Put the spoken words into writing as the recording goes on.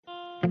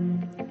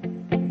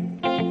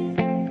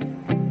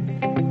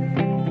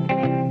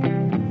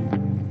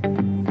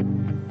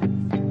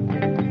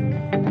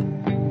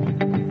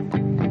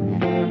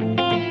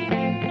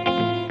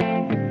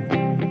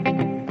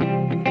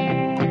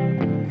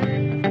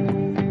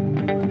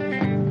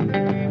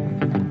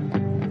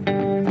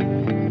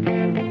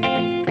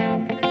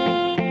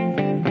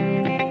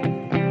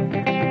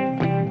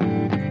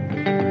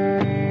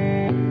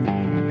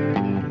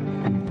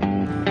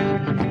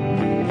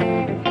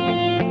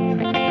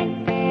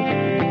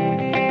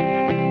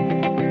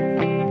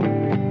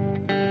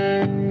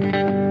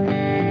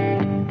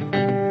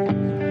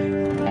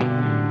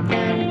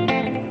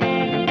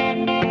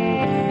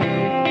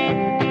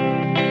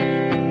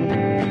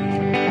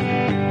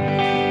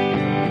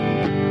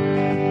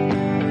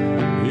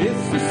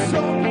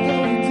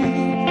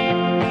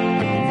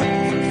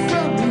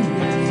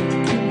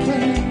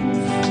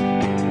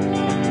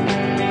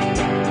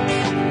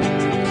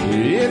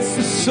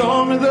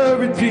Song of the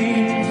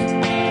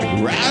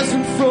redeemed,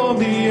 rising from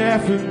the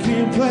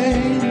African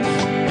plains.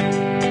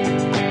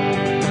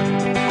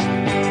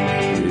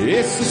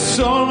 It's the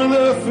song of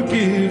the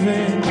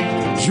forgiven,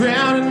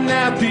 drowning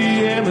out the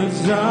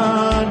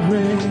Amazon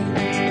rain.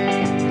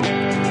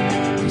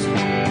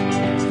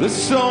 The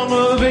song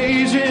of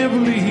Asian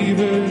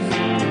believers,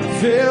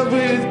 filled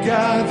with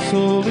God's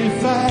holy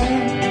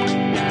fire.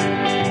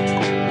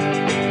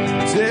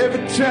 It's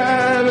every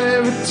tribe,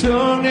 every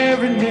tongue,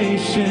 every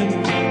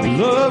nation,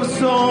 love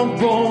song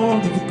born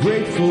of a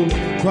grateful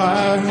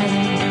choir.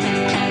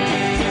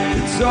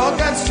 It's all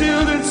God's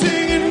children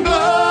singing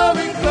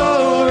glory,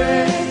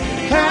 glory,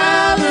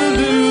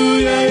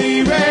 hallelujah,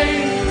 He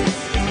reigns.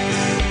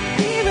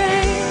 He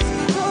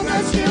reigns. All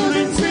God's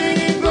children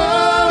singing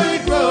glory,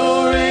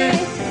 glory,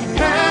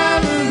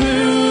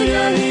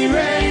 hallelujah, He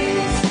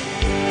reigns.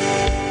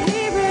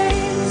 He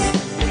reigns.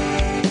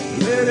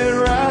 Let it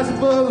rise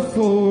above the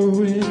four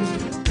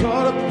winds,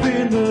 caught up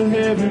in the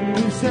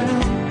heavenly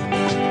sound.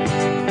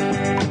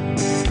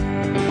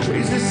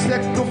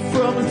 Echo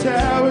from the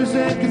towers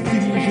and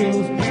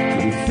cathedrals, to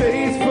be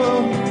faithful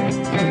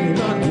and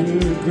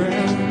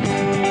underground.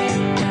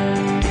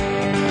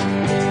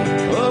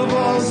 Of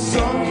all the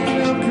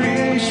songs of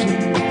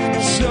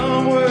creation,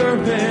 some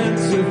were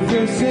answered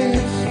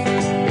verses.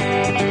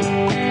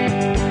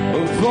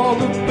 Of all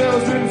the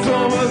bells ring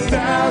from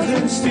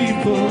 1,000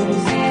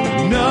 steeples,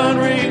 none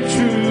ring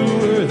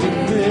truer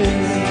than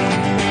this.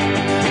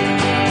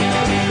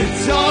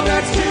 It's all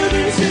God's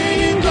children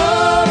singing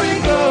glory,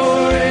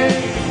 glory.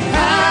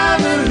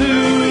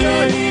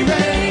 Hallelujah, He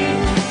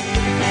reigns.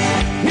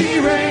 He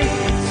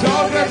reigns.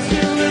 All God's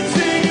children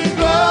singing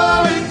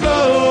glory,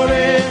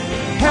 glory.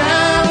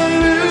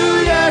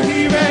 Hallelujah, He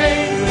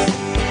reigns.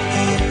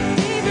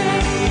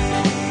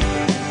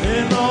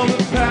 And all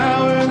the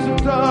powers of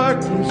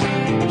darkness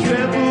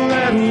tremble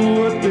at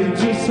what they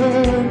just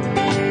heard.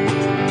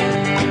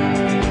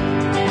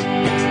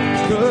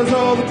 'Cause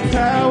all the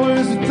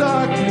powers of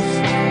darkness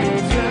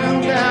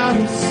drowned out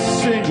a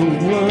single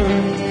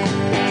word.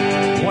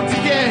 Once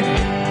again,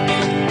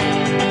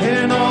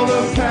 and all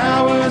the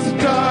powers of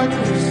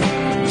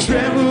darkness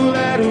tremble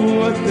at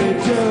what they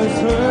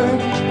just heard.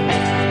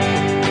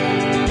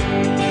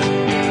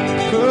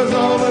 'Cause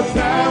all the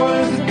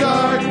powers of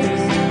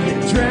darkness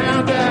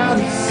drowned out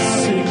a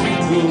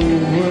single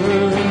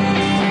word.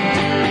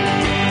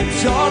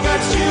 It's all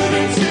God's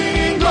children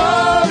singing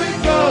glory,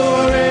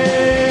 glory,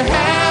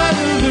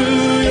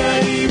 hallelujah,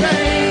 He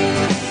reigns.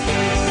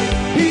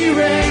 He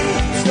reigns.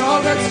 It's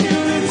all God's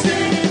children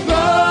singing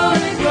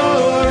glory,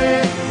 glory,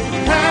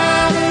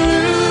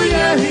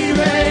 hallelujah, He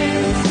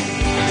reigns.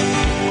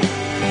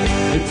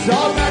 It's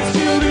all God's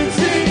children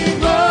singing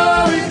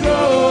glory,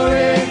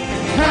 glory,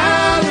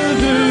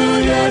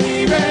 hallelujah,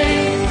 He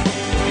reigns.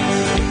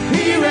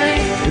 He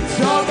reigns. It's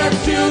all God's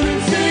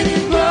children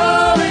singing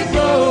glory,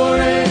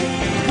 glory,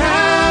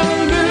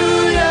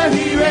 hallelujah,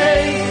 He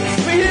reigns.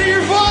 Let me hear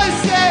your voice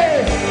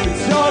say,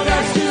 it's all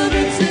God's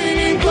children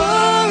singing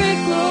glory,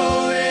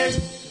 glory,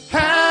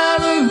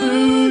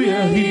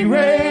 hallelujah, He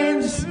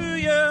reigns.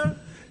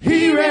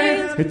 He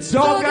reigns. It's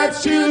all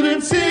God's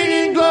children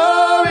singing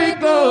glory,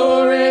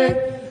 glory,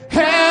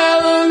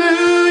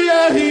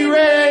 hallelujah, He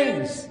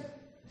reigns.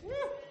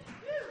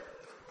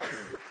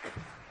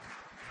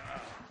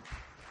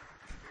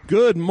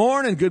 Good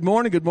morning, good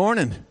morning, good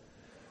morning.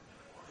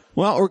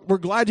 Well, we're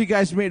glad you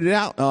guys made it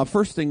out.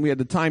 First thing, we had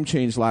the time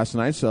change last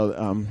night, so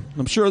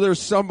I'm sure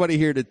there's somebody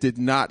here that did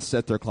not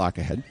set their clock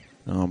ahead.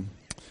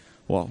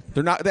 Well,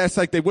 they're not. That's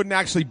like they wouldn't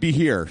actually be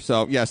here.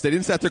 So yes, they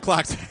didn't set their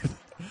clocks ahead.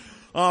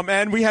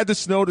 And we had the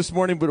snow this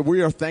morning, but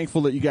we are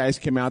thankful that you guys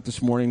came out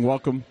this morning.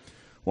 Welcome.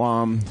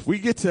 We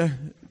get to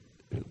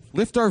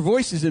lift our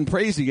voices in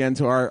praise again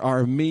to our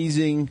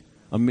amazing,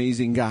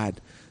 amazing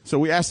God. So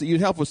we ask that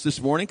you'd help us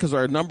this morning because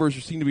our numbers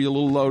seem to be a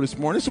little low this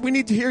morning. So we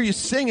need to hear you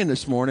singing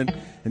this morning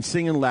and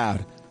singing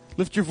loud.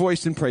 Lift your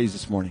voice in praise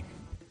this morning.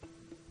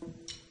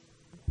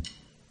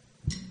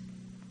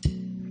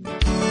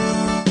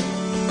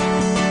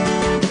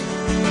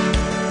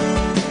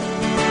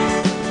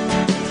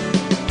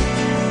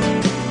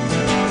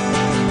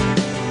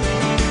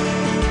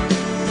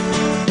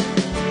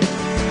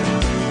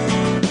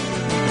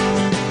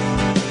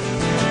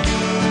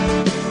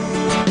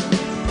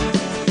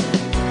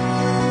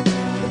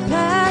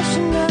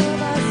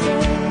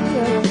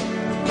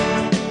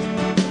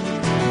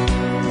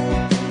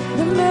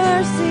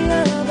 Mercy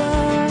of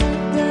our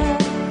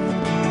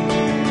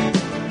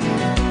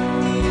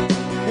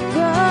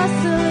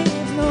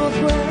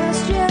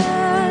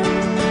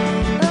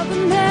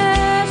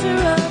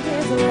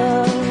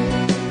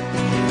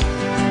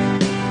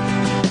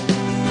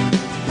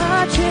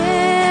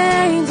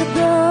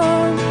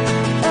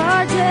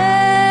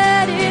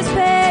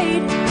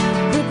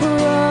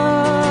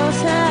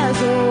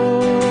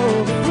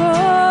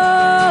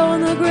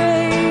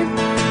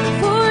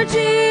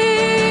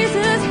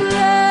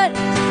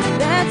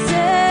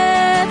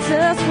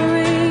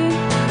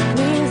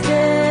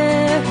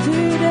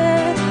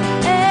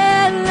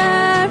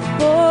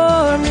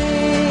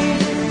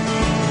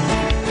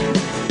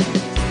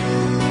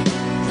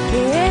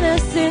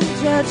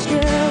judged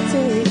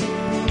guilty,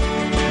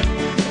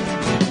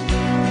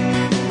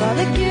 while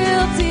the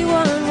guilty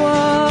one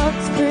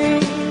walks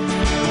free.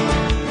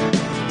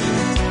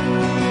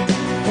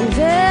 And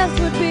death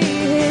would be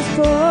his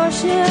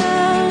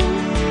portion,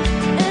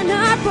 and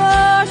our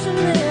portion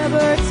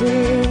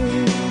liberty.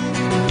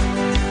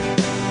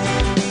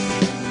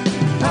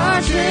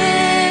 Our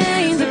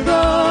chains are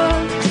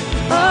gone,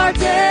 our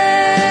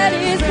debt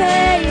is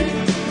paid,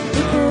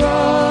 the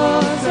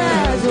cross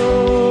has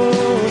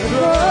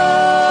overthrown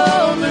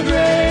the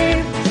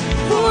grave,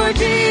 for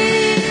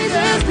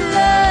Jesus'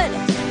 blood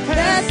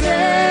has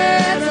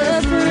set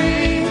us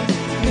free,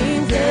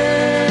 means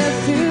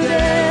death to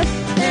death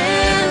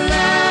and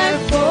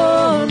life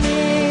for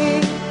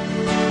me.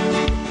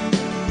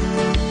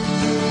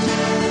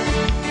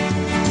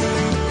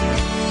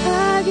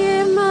 I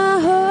give my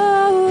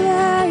whole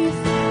life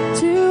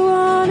to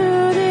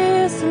honor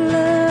this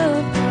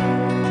love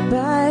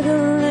by the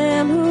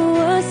Lamb who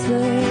was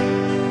slain.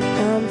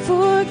 I'm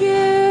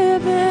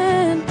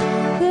forgiven,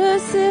 the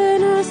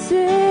sinner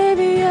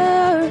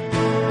Savior,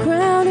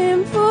 crown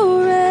him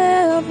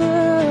forever.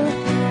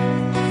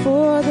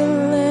 For the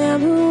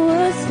Lamb who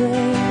was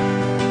slain,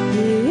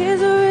 he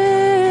is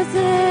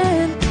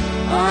risen.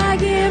 I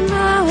give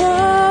my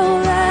whole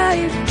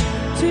life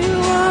to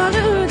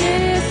honor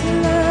this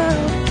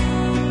love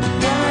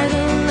by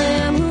the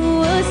Lamb who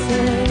was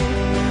slain.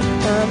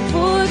 I'm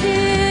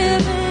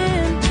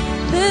forgiven,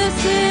 the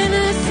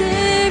sinner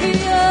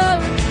Savior,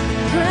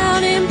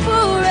 crown him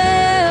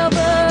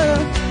forever.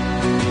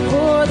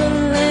 For the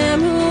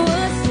Lamb who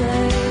was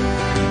slain,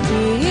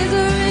 he is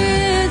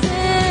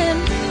risen.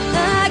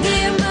 I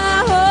give my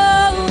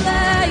whole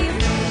life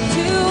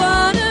to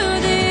honor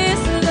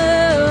this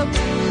love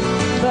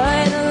by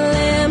the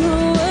Lamb who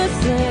was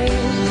slain.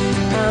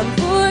 I'm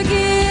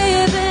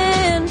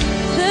forgiven,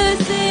 the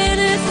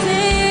sinner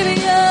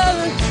Savior,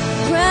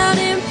 crown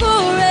him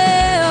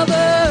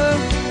forever.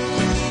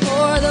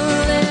 For the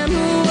Lamb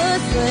who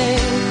was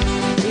slain,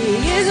 he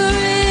is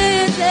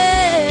risen.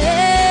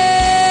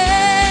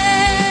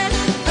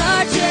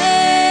 Our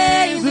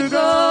chains are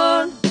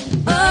gone,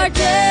 our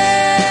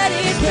debt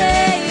is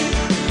paid,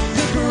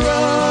 the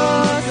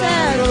cross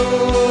had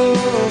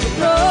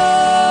overthrown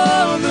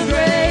the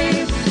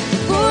grave,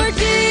 for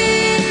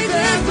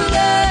Jesus'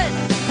 blood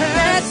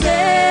has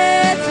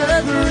set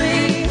us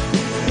free,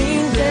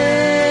 means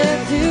death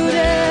to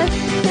death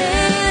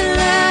and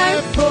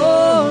life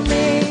for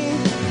me,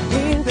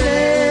 means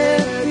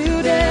death to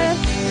death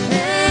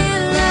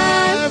and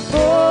life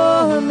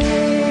for me.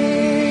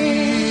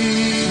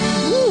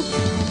 Woo.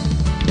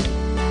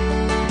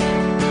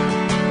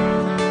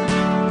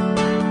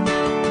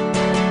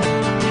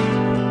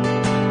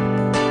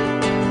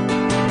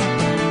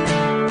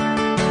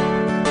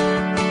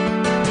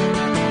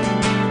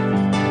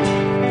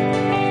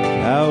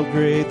 How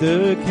great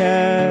the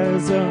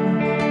chasm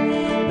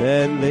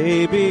that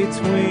lay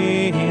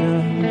between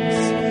us,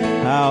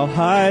 how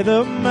high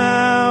the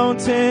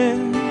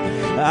mountain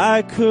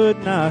I could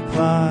not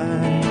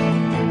climb.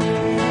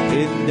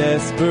 In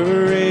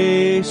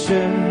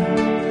desperation,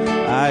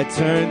 I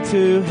turned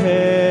to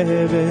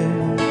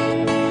heaven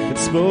and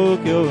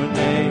spoke your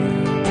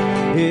name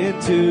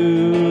into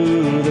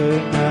the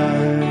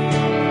night.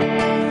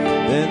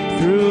 Then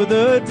through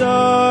the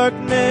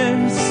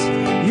darkness,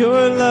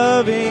 your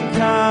loving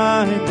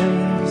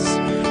kindness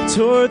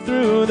tore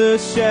through the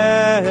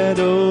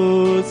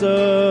shadows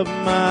of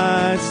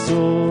my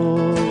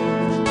soul.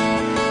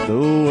 The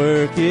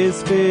work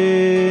is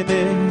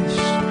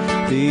finished,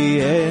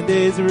 the end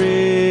is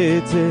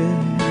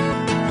written.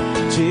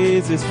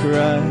 Jesus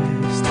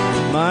Christ,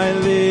 my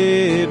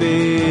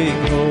living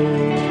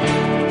hope.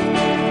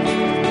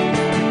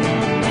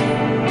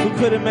 Who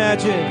could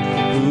imagine?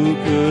 Who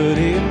could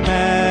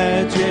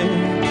imagine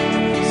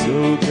so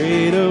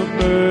great a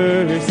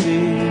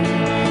mercy?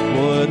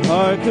 What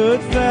heart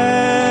could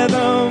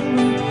fathom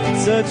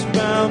such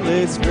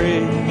boundless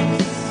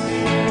grace?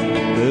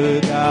 The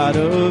God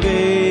of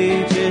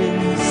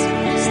ages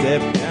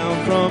stepped down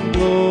from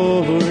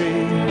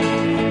glory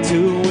to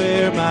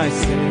wear my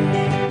sin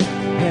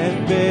and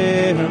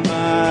bear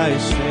my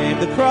shame.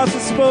 The cross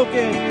has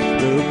spoken,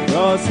 the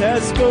cross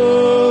has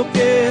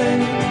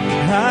spoken.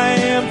 I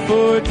am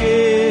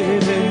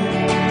forgiven.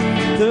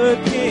 The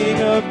King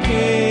of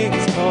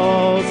Kings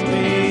calls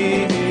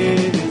me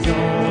his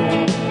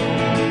own.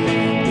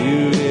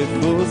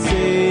 Beautiful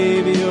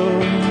Savior,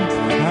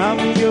 I'm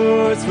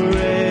yours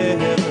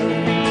forever.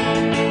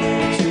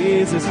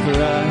 Jesus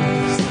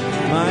Christ,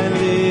 my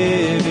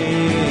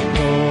living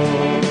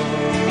hope.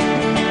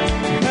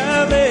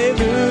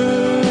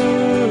 Hallelujah,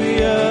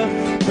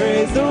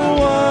 praise the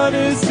one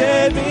who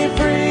set me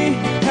free.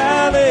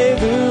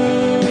 Hallelujah,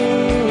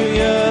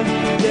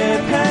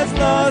 death has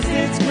lost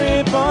its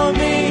grip on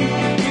me.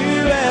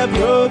 You have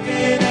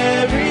broken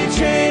every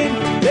chain.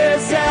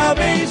 There's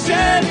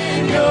salvation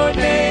in your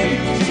name,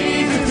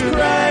 Jesus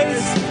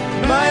Christ,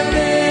 my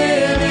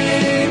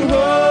living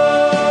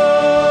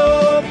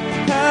hope.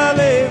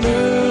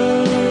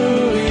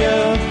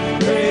 Hallelujah,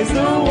 praise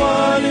the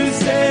one who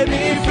set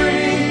me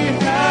free.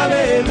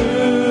 Hallelujah.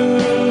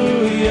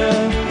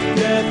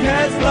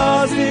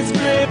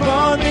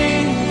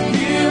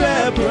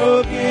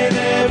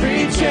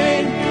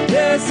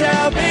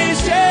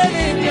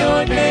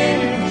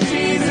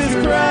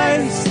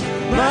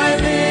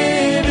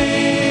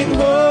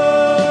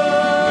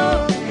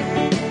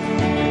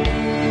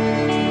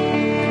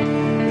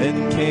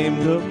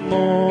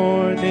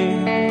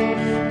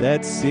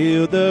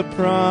 sealed the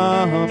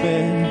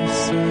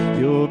promise.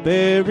 Your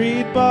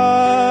buried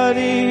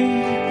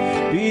body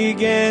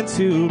began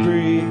to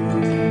breathe.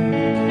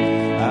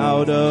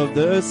 Out of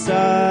the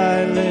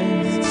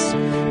silence,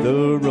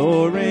 the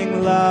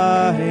roaring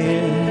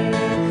lion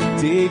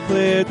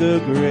declared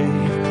the grave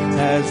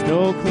has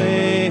no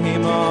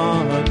claim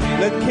on me.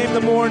 Then came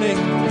the morning,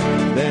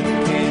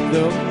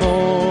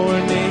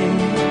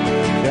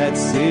 that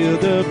sealed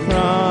the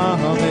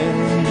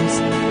promise.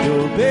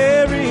 Your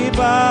buried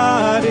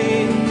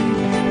body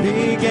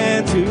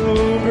began to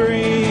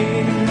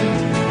breathe.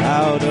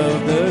 Out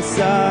of the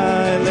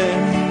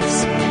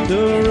silence,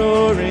 the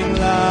roaring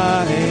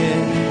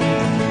lion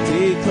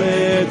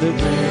declared the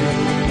grave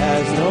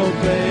has no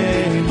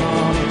claim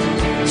on me.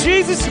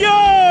 Jesus,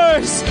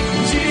 yours!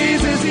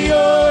 Jesus,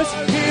 yours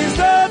is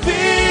the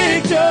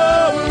victory.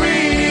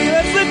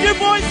 Let's lift your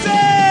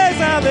voices.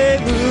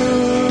 Hallelujah.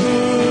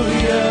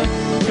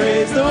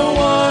 Praise the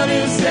one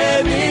who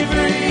set me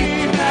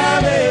free.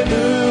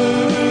 Hallelujah.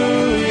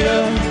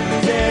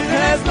 Death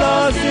has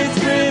lost its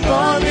grip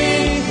on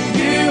me.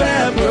 You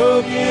have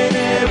broken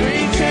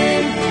every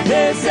chain.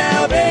 There's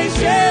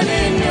salvation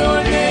in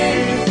your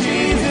name.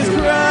 Jesus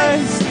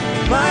Christ,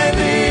 my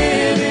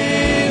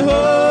living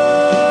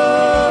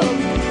hope.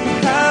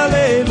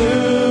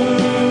 Hallelujah.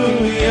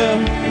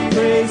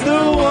 Praise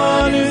the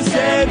one who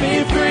set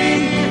me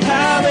free.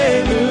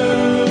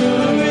 Hallelujah.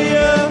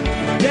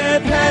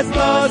 Death has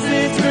lost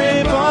its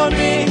grip on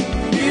me.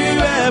 You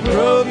have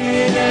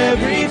broken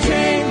every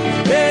chain.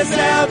 There's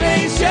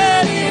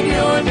salvation in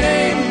your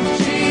name.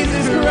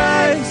 Jesus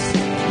Christ,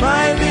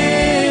 my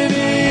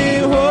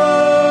living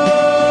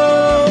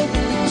hope.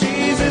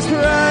 Jesus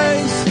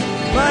Christ,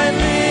 my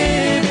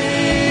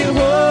living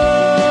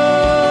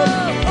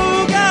hope.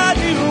 Oh God,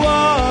 you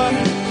are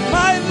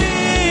my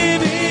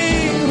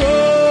living hope.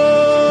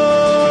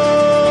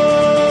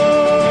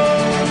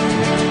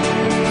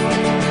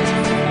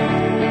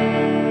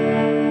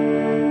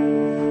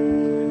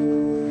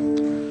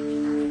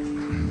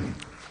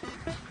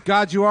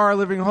 God, you are our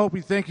living hope.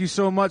 We thank you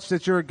so much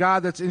that you're a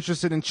God that's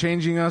interested in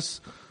changing us,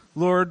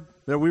 Lord,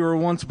 that we were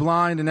once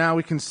blind and now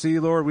we can see,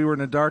 Lord. We were in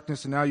the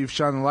darkness and now you've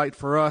shone the light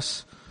for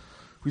us.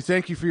 We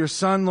thank you for your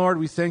Son, Lord.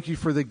 We thank you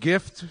for the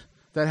gift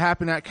that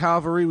happened at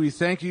Calvary. We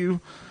thank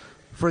you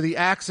for the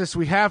access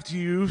we have to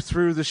you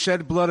through the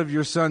shed blood of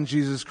your Son,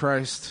 Jesus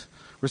Christ.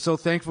 We're so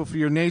thankful for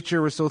your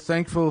nature. We're so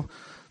thankful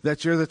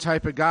that you're the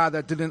type of God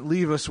that didn't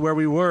leave us where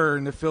we were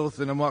in the filth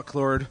and the muck,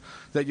 Lord,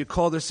 that you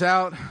called us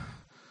out,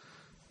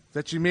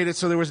 that you made it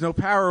so there was no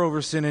power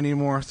over sin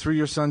anymore through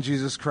your Son,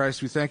 Jesus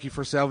Christ. We thank you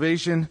for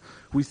salvation.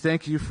 We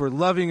thank you for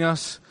loving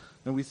us.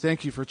 And we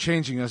thank you for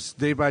changing us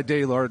day by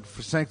day, Lord,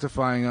 for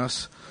sanctifying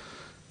us.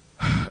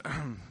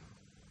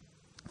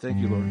 Thank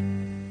you, Lord.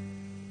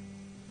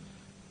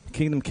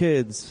 Kingdom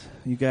kids,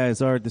 you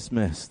guys are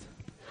dismissed.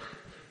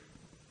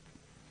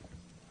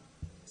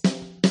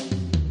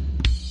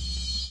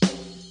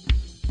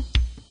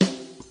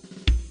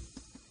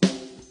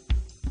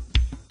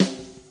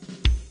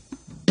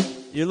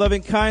 Your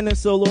loving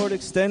kindness, O Lord,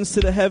 extends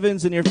to the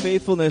heavens, and your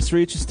faithfulness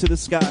reaches to the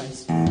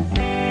skies.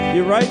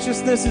 Your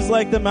righteousness is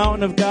like the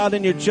mountain of God,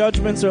 and your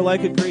judgments are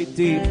like a great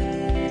deep.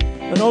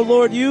 And, O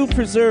Lord, you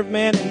preserve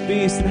man and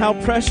beast, and how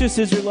precious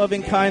is your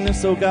loving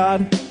kindness, O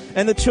God.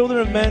 And the children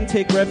of men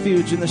take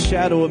refuge in the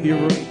shadow of your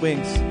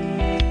wings.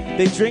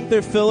 They drink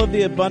their fill of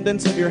the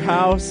abundance of your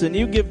house, and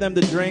you give them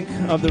the drink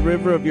of the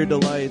river of your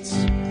delights.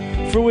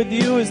 For with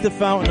you is the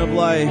fountain of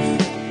life.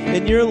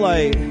 In your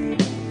light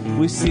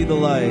we see the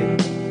light.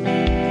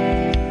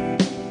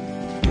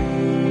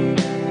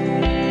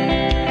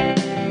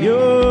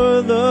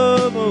 Your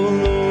love, O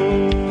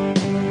Lord,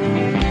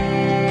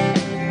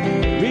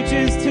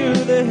 reaches to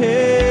the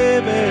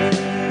heavens.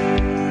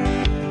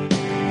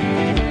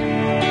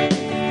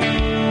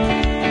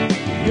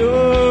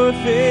 Your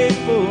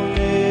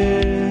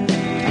faithfulness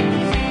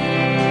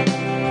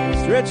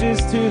stretches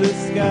to the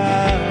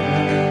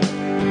sky.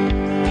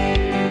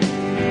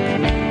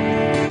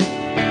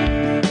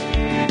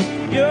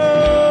 Your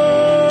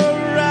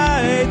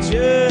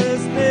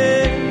righteousness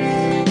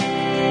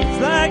is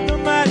like the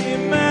mighty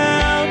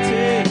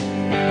mountain.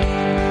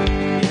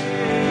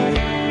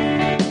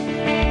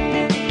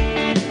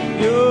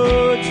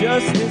 Your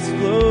justice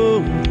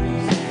flows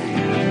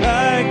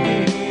like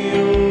the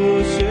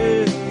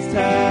ocean's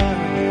tide.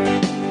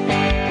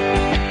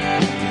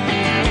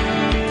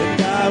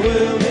 And I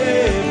will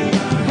lift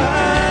my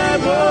high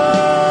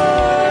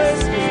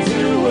voice to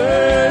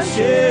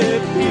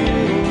worship you,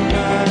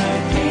 my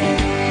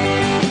King.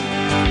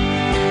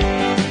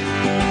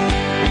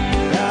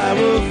 And I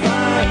will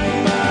find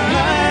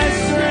my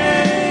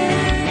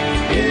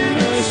strength in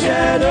the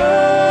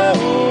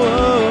shadow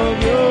of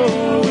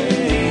your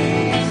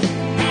wings.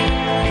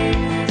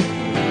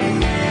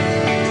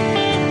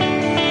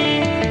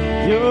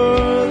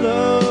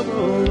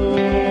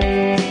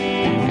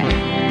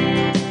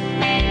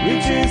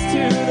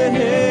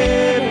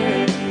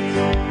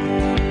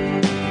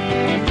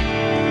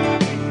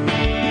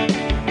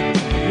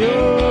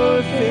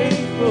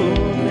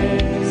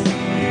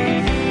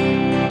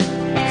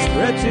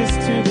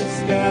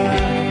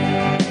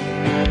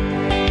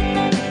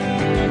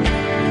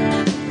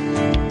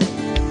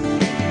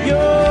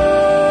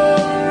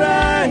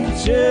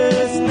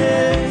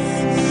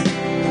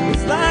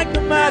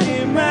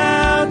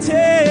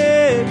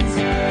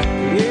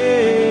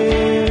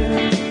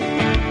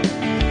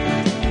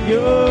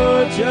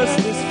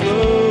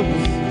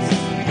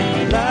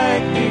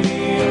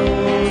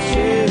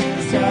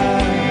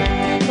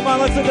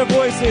 rest of their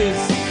voices.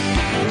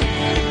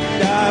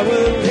 And I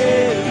will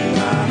lift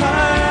my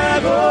high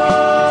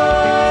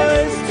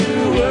voice to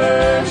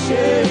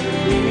worship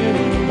you,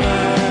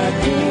 my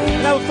King.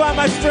 And I will find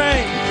my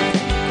strength.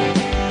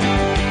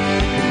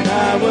 And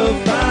I will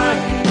find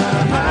my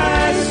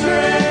high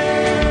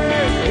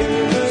strength in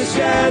the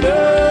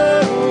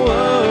shadow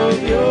of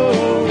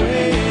your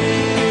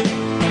wings.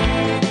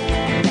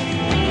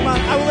 Come on,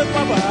 I will lift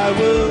my voice. I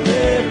will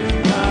lift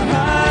my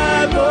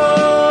high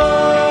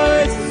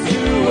voice to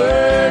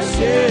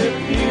worship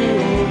you,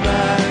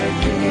 my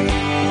King.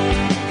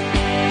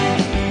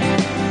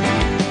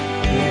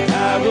 And I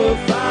will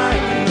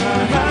find my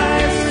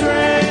high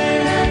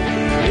strength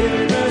in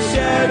the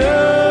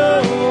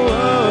shadow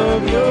of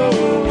your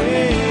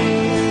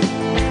wings.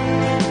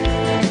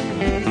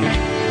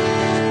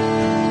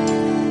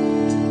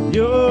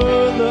 Your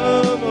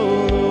love, oh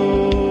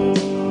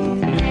Lord,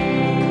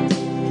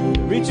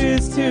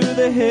 reaches to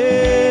the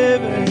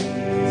heavens.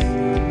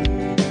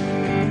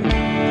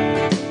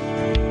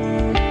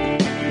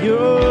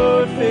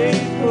 Your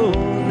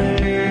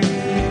faithfulness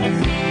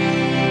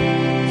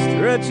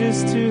stretches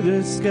to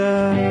the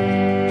sky.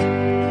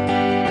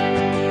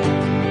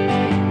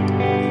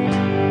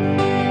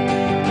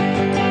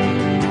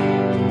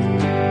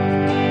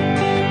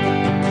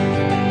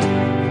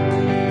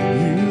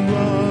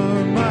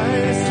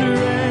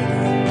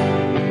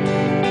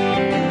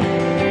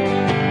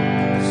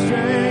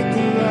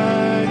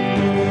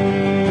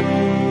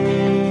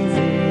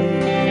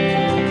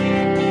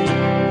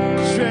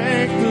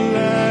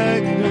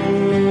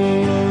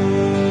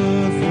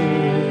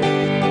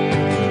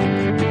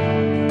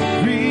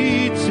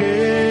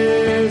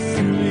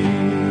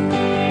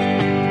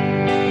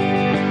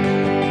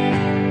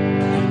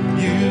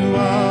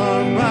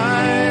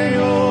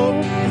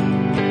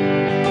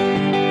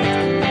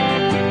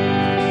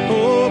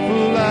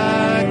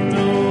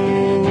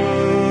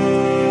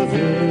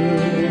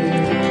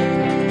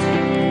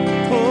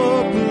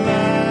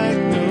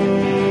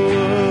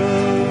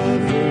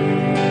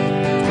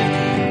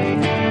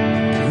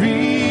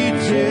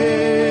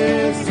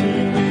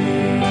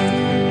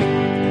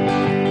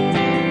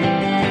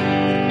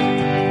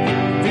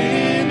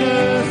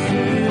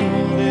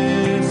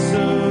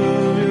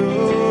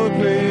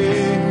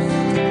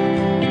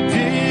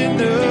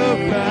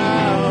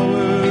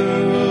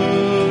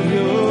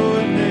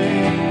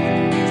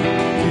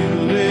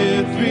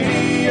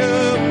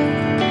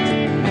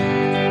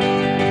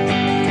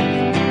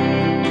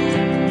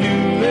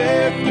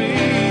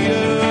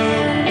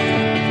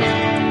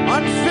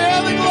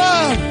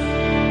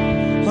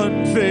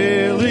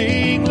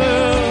 Unfailing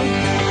love,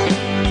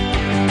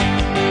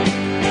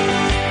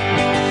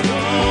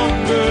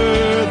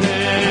 stronger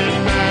than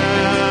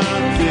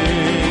mountains,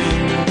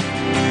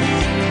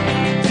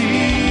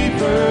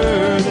 deeper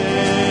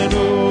than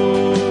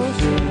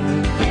ocean,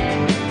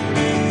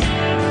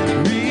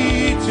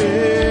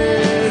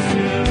 reaches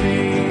to me.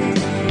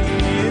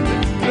 In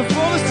the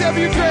fullness of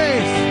your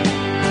grace,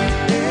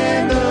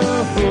 in the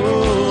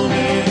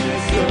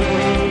fullness of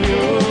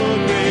your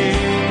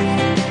grace,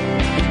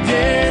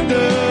 in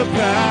the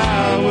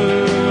power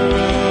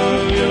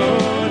of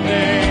your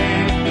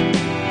name,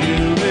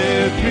 you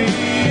lift me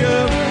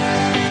up.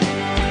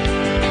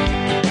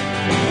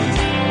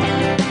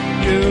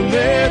 You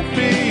lift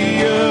me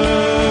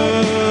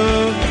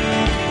up.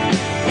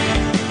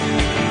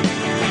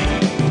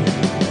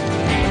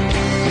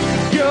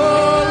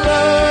 Your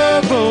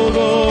love, oh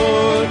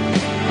Lord,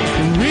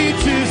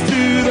 reaches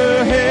to the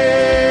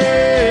heavens.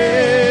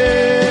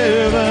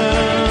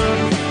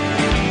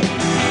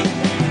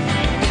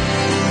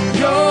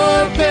 Your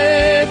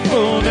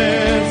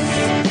faithfulness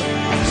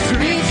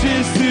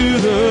reaches to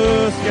the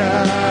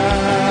sky.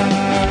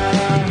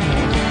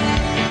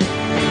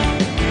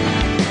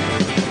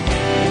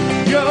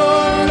 Your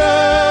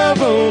love,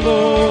 oh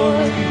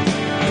Lord,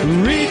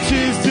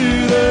 reaches to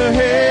the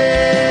heavens.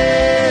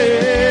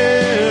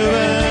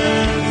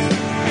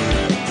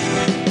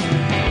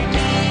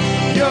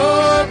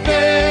 Your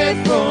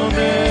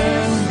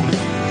faithfulness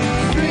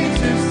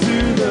reaches to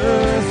the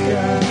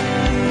sky.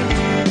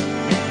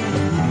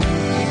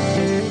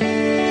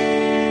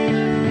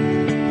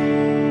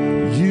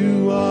 You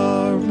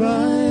are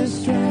my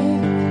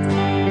strength,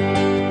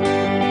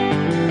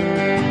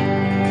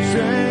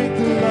 strength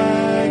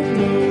like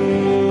no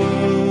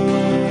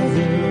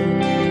other,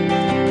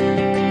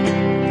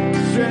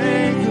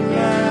 strength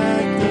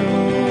like no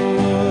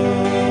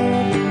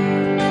other,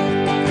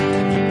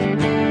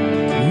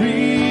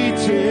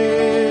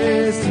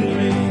 reaches to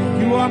me.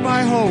 You are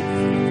my hope.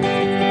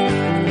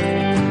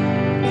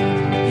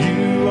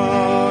 You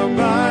are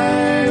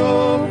my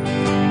hope.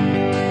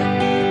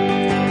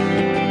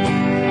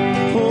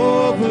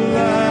 Hope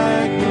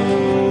like no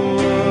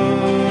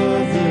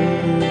other.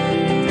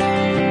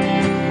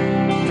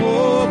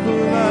 Hope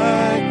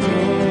like no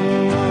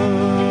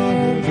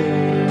other.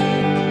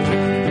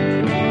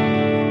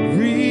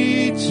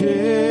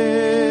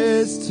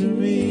 Reaches to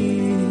me.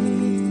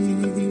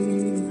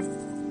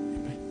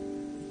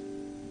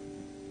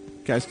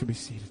 Guys can be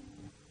seated.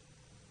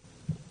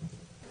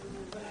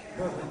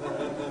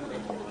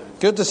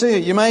 Good to see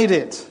you. You made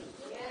it.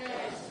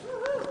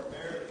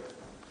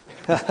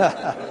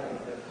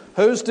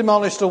 Who's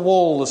demolished a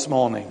wall this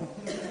morning?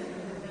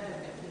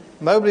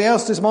 Nobody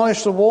else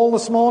demolished a wall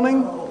this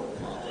morning?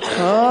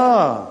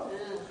 Ah.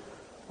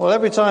 Well,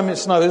 every time it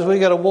snows, we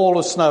get a wall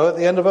of snow at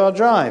the end of our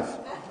drive.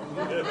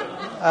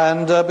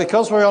 And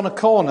because we're on a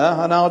corner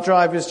and our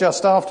drive is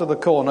just after the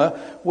corner,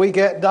 we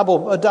get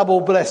a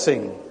double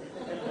blessing,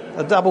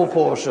 a double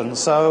portion.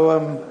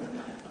 So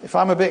if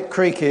I'm a bit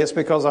creaky, it's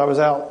because I was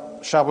out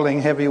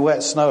shoveling heavy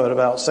wet snow at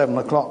about 7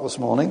 o'clock this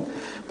morning.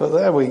 But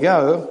there we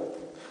go.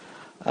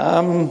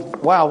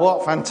 Wow,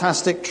 what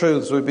fantastic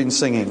truths we've been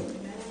singing.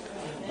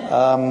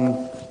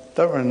 Don't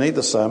really need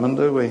the sermon,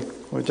 do we?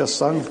 We just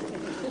sung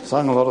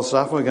a lot of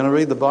stuff. We're going to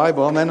read the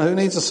Bible, and then who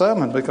needs a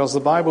sermon? Because the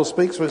Bible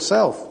speaks for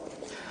itself.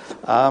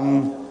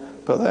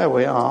 But there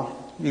we are.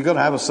 You've got to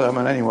have a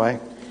sermon anyway.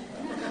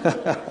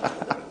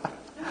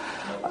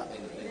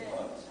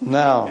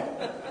 Now,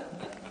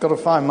 got to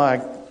find my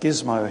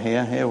gizmo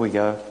here. Here we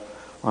go.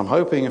 I'm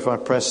hoping if I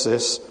press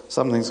this,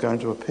 something's going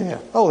to appear.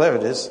 Oh, there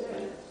it is.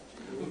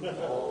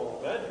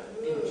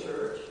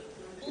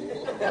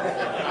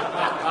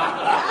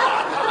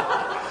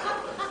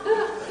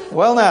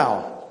 Well,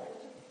 now,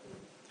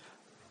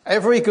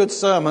 every good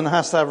sermon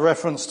has to have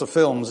reference to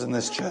films in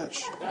this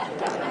church.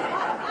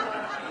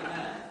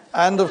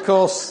 And, of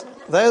course,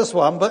 there's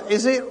one, but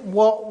is it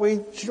what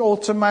we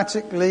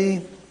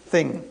automatically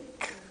think?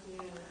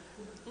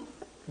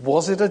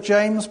 Was it a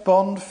James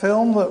Bond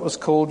film that was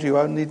called You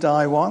Only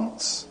Die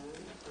Once?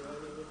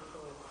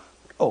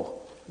 Oh,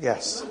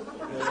 yes.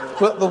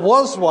 But there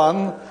was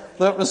one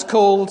that was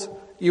called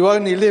You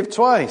Only Live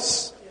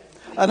Twice.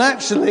 And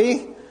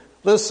actually,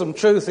 there's some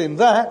truth in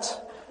that,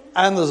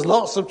 and there's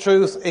lots of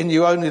truth in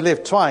You Only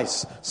Live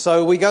Twice.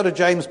 So we go to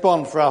James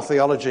Bond for our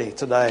theology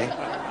today.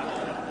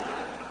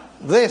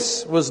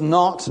 This was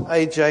not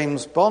a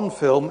James Bond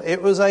film.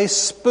 It was a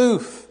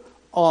spoof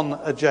on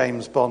a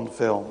James Bond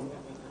film.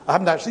 I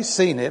haven't actually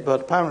seen it,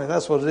 but apparently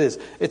that's what it is.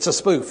 It's a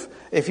spoof.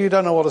 If you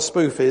don't know what a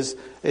spoof is,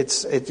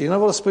 do you know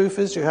what a spoof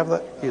is? Do you have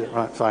that?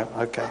 Right, fine,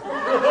 okay.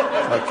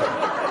 Okay,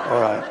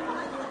 all right.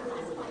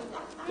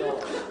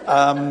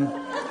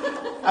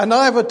 And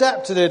I've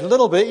adapted it a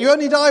little bit. You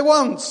only die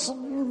once.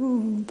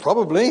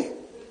 Probably.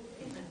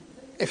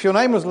 If your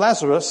name was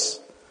Lazarus,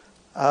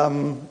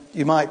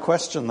 you might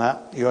question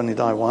that. You only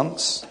die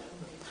once.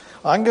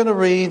 I'm going to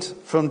read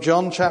from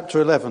John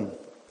chapter 11.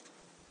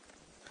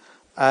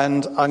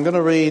 And I'm going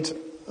to read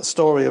the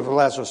story of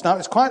Lazarus. Now,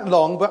 it's quite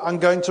long, but I'm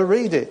going to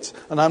read it.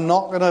 And I'm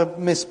not going to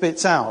miss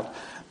bits out.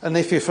 And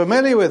if you're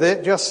familiar with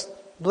it, just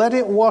let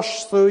it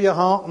wash through your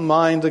heart and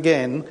mind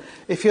again.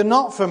 If you're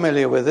not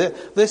familiar with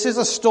it, this is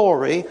a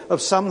story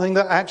of something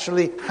that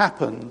actually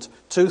happened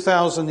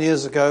 2,000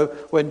 years ago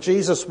when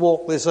Jesus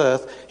walked this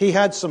earth. He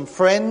had some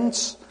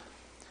friends,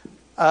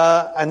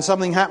 and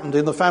something happened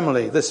in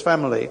this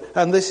family.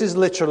 And this is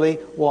literally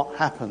what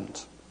happened.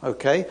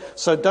 Okay?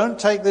 So don't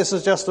take this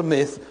as just a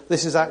myth.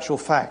 This is actual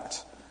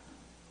fact.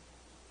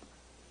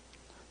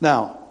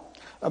 Now,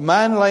 a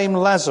man named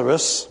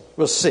Lazarus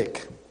was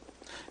sick.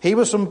 He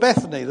was from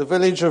Bethany, the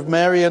village of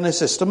Mary and his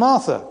sister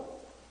Martha.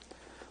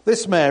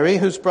 This Mary,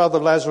 whose brother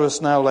Lazarus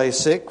now lay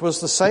sick,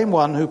 was the same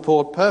one who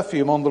poured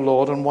perfume on the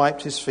Lord and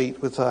wiped his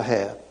feet with her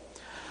hair.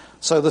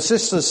 So the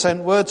sisters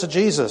sent word to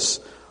Jesus,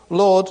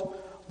 "Lord,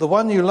 the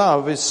one you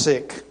love is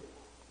sick."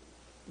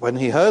 When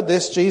he heard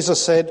this, Jesus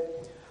said,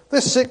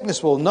 "This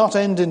sickness will not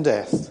end in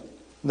death.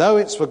 No,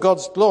 it's for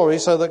God's glory,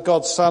 so that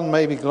God's Son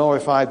may be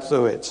glorified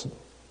through it."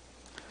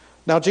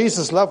 Now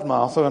Jesus loved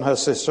Martha and her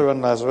sister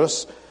and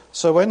Lazarus.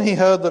 So when he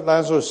heard that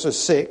Lazarus was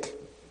sick,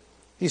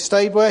 he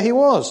stayed where he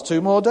was 2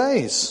 more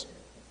days.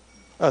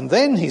 And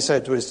then he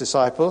said to his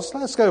disciples,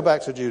 "Let's go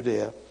back to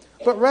Judea."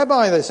 "But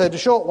Rabbi," they said, "a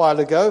short while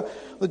ago,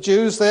 the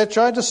Jews there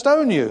tried to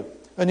stone you,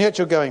 and yet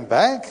you're going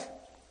back?"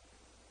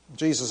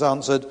 Jesus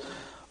answered,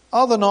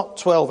 "Are there not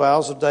 12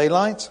 hours of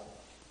daylight?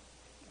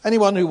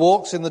 Anyone who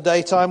walks in the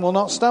daytime will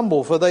not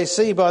stumble, for they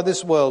see by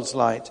this world's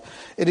light.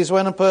 It is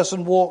when a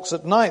person walks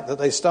at night that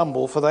they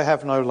stumble, for they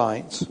have no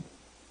light."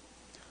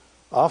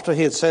 After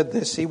he had said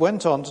this, he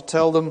went on to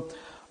tell them,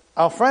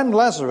 "Our friend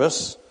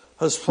Lazarus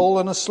has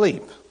fallen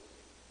asleep,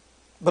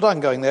 but I'm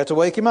going there to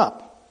wake him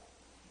up."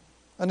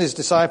 And his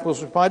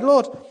disciples replied,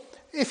 "Lord,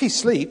 if he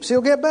sleeps,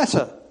 he'll get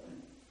better."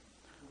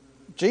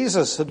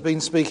 Jesus had been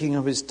speaking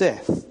of his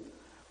death,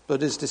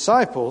 but his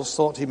disciples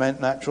thought he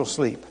meant natural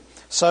sleep.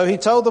 So he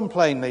told them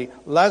plainly,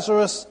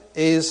 "Lazarus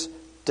is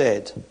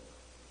dead.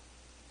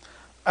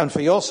 And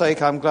for your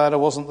sake, I'm glad I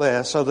wasn't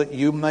there, so that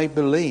you may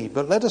believe.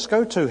 But let us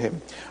go to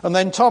him." And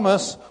then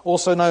Thomas,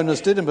 also known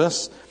as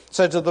Didymus,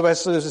 said to the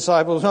rest of his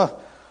disciples,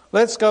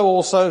 "Let's go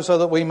also, so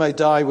that we may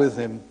die with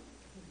him."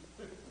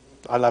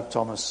 I love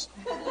Thomas.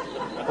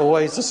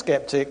 Always a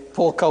skeptic,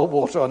 pour cold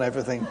water on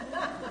everything.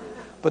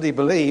 But he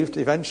believed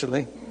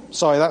eventually.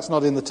 Sorry, that's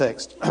not in the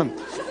text.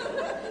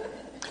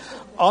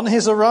 On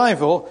his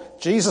arrival,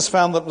 Jesus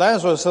found that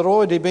Lazarus had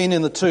already been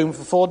in the tomb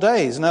for 4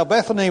 days. Now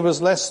Bethany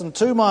was less than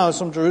 2 miles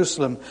from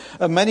Jerusalem,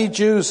 and many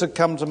Jews had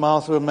come to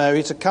Martha and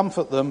Mary to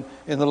comfort them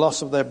in the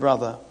loss of their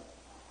brother.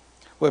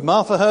 When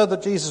Martha heard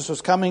that Jesus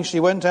was coming, she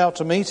went out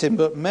to meet him,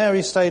 but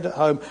Mary stayed at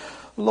home.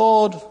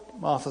 Lord,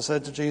 Martha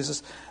said to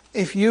Jesus,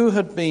 if you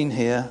had been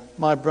here,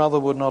 my brother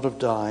would not have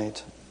died.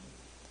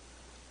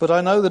 But I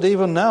know that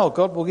even now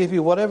God will give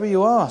you whatever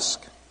you ask.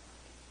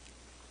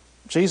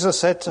 Jesus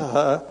said to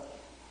her,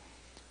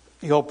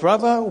 your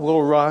brother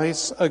will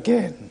rise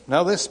again.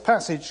 Now this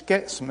passage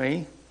gets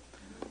me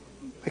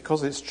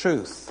because it's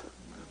truth.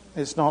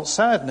 It's not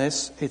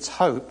sadness, it's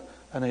hope,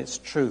 and it's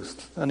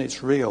truth, and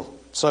it's real.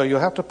 So you'll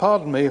have to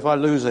pardon me if I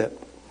lose it.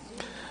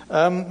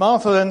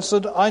 Martha then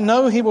said, I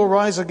know he will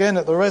rise again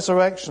at the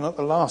resurrection at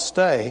the last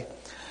day.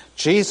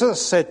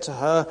 Jesus said to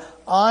her,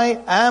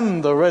 I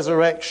am the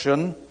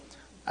resurrection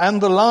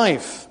and the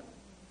life.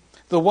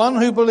 The one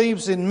who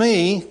believes in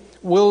me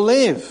will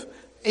live,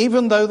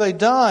 even though they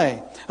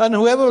die. And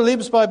whoever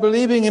lives by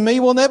believing in me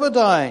will never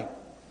die.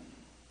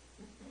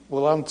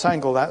 We'll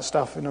untangle that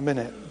stuff in a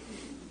minute.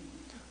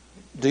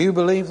 Do you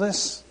believe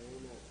this?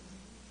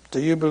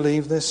 Do you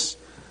believe this?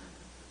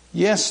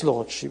 Yes,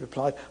 Lord, she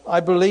replied. I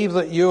believe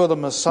that you are the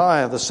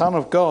Messiah, the Son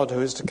of God, who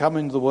is to come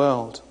into the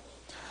world.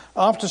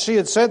 After she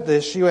had said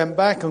this, she went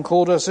back and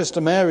called her sister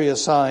Mary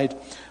aside.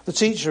 The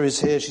teacher is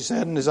here, she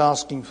said, and is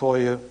asking for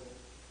you.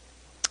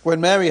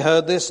 When Mary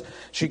heard this,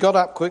 she got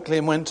up quickly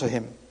and went to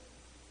him.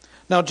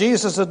 Now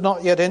Jesus had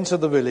not yet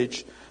entered the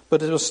village,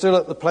 but it was still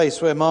at the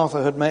place where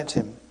Martha had met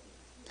him.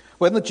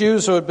 When the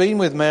Jews who had been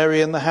with Mary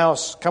in the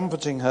house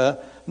comforting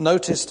her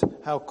noticed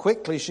how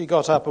quickly she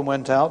got up and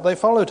went out, they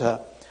followed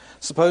her,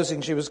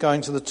 supposing she was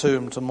going to the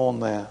tomb to mourn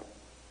there.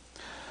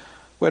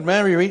 When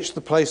Mary reached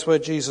the place where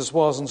Jesus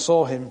was and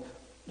saw him,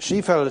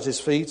 she fell at his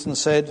feet and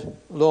said,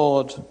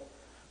 Lord,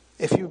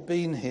 if you'd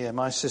been here,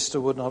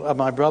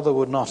 my brother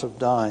would not have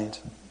died.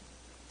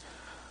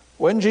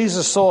 When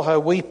Jesus saw her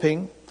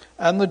weeping,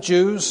 and the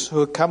Jews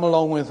who had come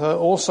along with her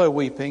also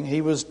weeping,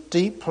 he was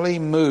deeply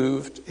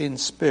moved in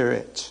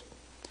spirit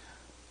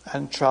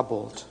and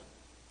troubled.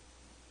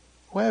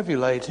 Where have you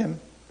laid him?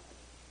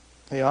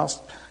 He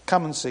asked.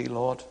 Come and see,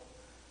 Lord,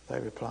 they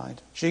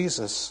replied.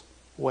 Jesus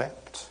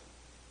wept.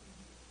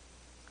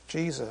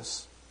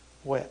 Jesus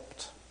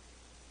wept.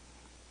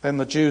 Then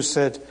the Jews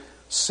said,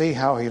 see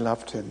how he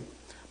loved him.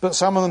 But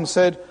some of them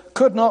said,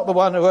 could not the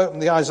one who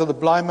opened the eyes of the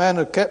blind man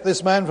have kept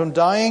this man from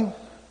dying?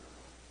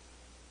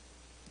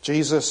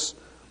 Jesus,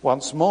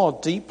 once more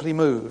deeply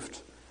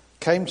moved,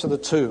 came to the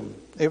tomb.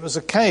 It was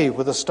a cave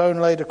with a stone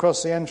laid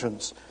across the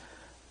entrance.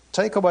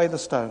 Take away the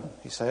stone,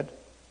 he said.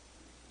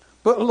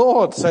 But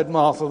Lord, said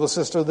Martha, the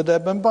sister of the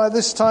dead man, by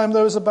this time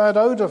there was a bad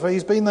odour, for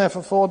he's been there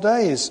for 4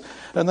 days.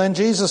 And then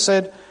Jesus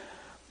said,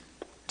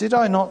 did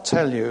I not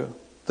tell you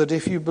that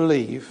if you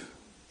believe,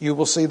 you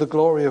will see the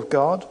glory of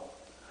God?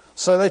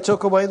 So they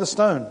took away the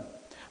stone.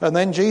 And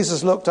then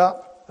Jesus looked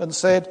up and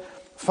said,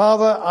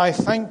 Father, I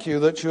thank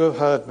you that you have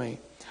heard me.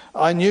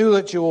 I knew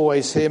that you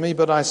always hear me,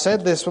 but I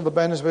said this for the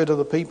benefit of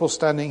the people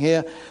standing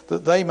here,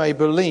 that they may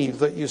believe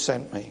that you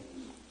sent me.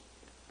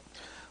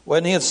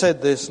 When he had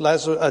said this,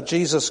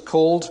 Jesus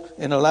called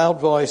in a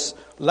loud voice,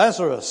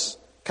 Lazarus,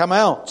 come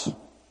out.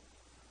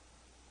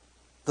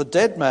 The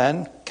dead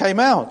man came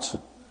out,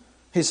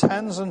 his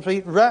hands and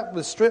feet wrapped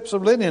with strips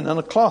of linen and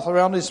a cloth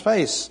around his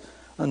face.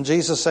 And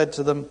Jesus said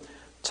to them,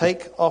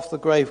 take off the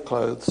grave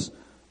clothes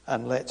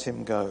and let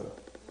him go.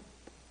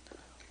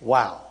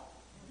 Wow.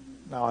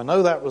 Now, I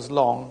know that was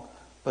long,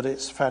 but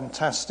it's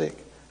fantastic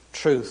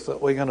truth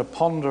that we're going to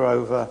ponder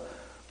over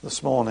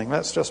this morning.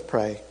 Let's just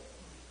pray.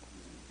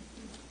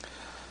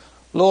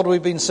 Lord,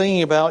 we've been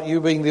singing about you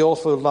being the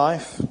author of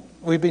life.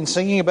 We've been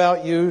singing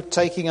about you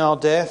taking our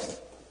death,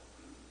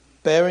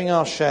 bearing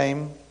our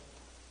shame,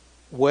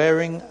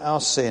 wearing our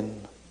sin.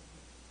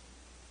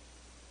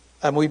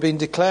 And we've been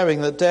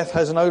declaring that death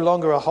has no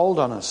longer a hold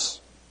on us.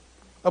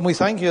 And we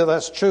thank you that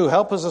that's true.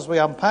 Help us as we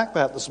unpack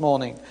that this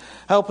morning.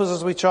 Help us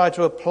as we try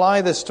to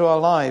apply this to our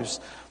lives,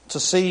 to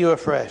see you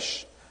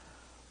afresh.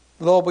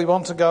 Lord, we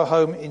want to go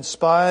home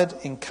inspired,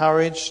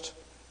 encouraged,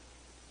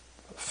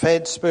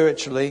 fed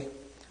spiritually,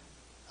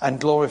 and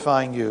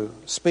glorifying you.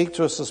 Speak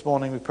to us this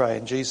morning, we pray,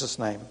 in Jesus'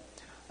 name.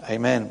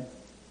 Amen.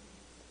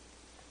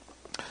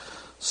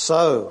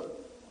 So,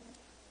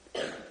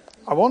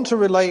 I want to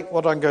relate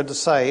what I'm going to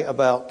say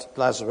about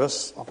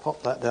Lazarus, I'll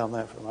pop that down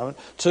there for a moment,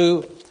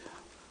 to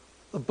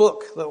the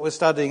book that we're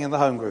studying in the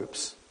home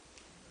groups.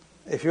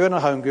 If you're in a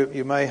home group,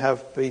 you may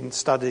have been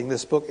studying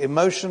this book,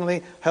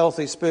 Emotionally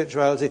Healthy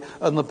Spirituality,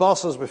 and the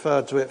boss has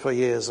referred to it for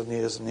years and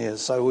years and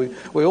years. So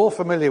we're all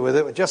familiar with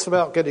it. We're just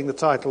about getting the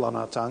title on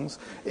our tongues,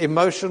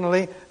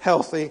 Emotionally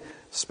Healthy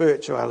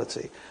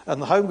Spirituality.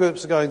 And the home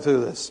groups are going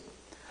through this.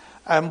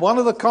 And one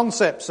of the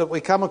concepts that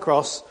we come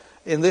across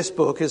in this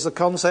book is the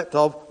concept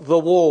of the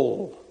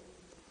wall.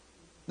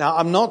 Now,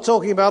 I'm not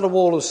talking about a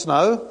wall of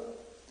snow.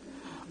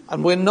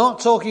 And we're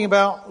not talking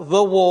about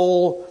the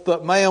wall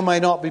that may or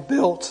may not be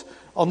built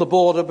on the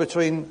border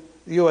between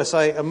the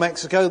USA and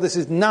Mexico. This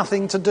is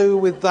nothing to do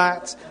with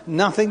that,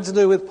 nothing to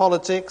do with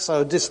politics,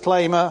 so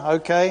disclaimer,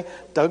 okay?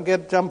 Don't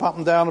jump up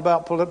and down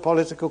about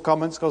political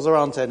comments because there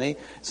aren't any.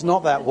 It's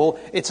not that wall.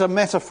 It's a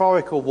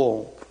metaphorical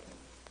wall.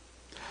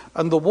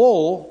 And the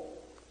wall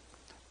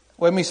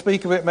when we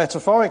speak of it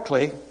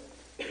metaphorically,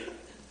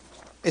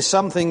 is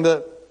something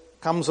that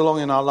comes along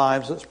in our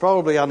lives that's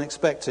probably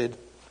unexpected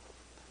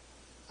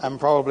and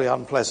probably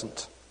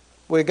unpleasant.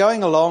 We're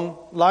going along,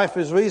 life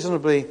is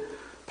reasonably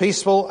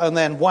peaceful, and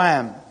then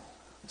wham,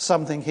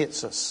 something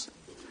hits us.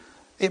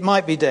 It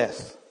might be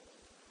death.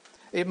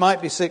 It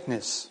might be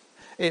sickness.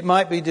 It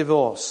might be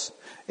divorce.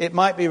 It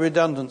might be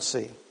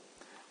redundancy.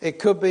 It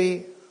could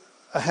be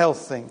a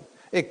health thing.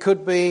 It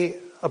could be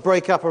a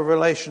breakup of a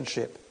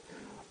relationship.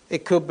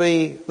 It could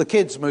be the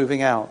kids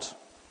moving out.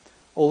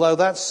 Although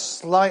that's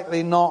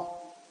slightly not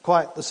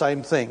quite the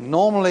same thing.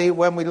 Normally,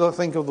 when we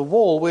think of the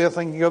wall, we are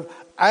thinking of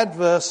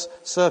adverse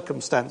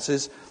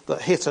circumstances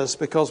that hit us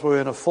because we're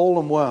in a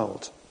fallen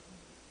world.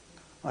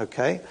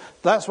 Okay?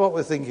 That's what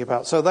we're thinking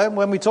about. So then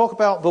when we talk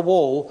about the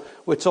wall,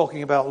 we're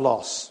talking about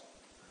loss.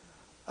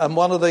 And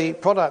one of the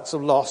products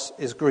of loss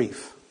is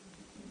grief.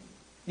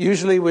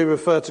 Usually we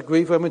refer to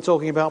grief when we're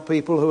talking about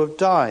people who have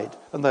died,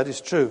 and that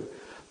is true.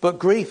 But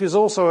grief is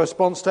also a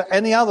response to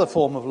any other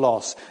form of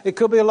loss. It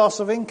could be a loss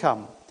of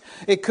income.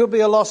 It could be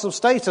a loss of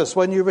status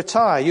when you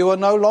retire. You are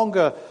no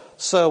longer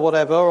Sir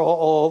whatever,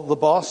 or the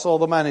boss, or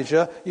the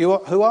manager.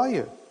 Who are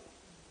you?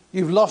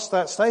 You've lost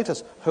that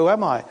status. Who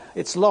am I?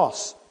 It's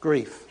loss,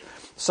 grief.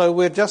 So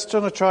we're just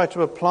going to try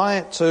to apply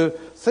it to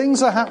things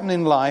that happen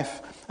in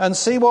life and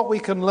see what we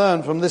can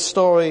learn from this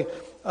story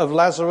of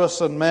Lazarus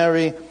and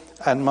Mary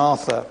and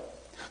Martha.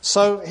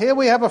 So here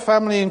we have a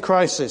family in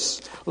crisis.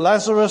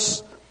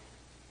 Lazarus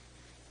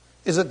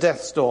is at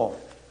death's door.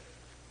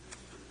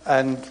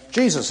 And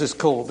Jesus is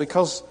called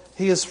because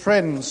he is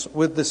friends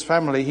with this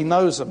family. He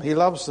knows them. He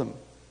loves them.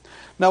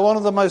 Now, one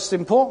of the most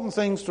important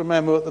things to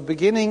remember at the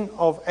beginning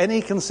of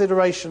any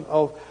consideration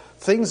of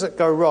things that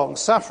go wrong,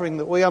 suffering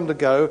that we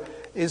undergo,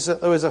 is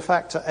that there is a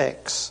factor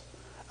X.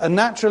 A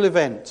natural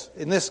event.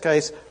 In this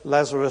case,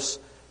 Lazarus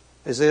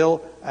is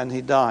ill and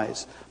he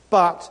dies.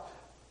 But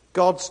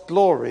God's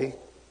glory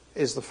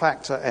is the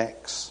factor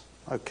X.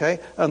 Okay?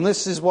 And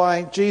this is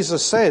why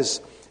Jesus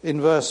says in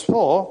verse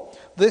 4,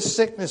 this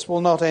sickness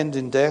will not end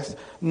in death.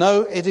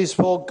 No, it is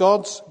for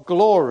God's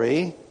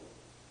glory,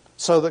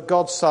 so that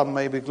God's Son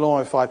may be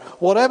glorified.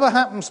 Whatever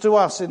happens to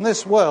us in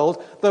this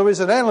world, there is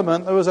an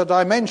element, there is a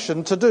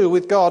dimension to do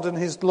with God and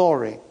his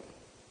glory.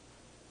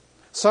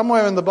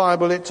 Somewhere in the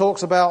Bible it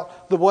talks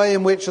about the way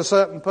in which a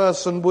certain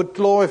person would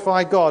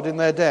glorify God in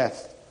their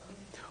death.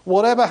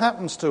 Whatever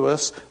happens to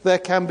us, there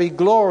can be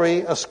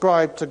glory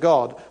ascribed to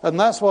God. And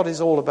that's what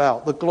it's all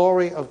about, the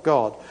glory of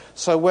God.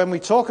 So when we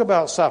talk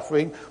about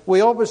suffering,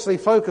 we obviously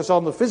focus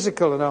on the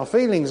physical and our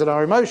feelings and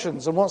our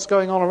emotions and what's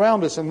going on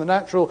around us in the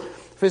natural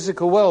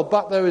physical world.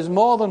 But there is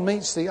more than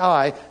meets the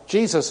eye.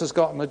 Jesus has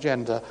got an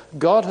agenda.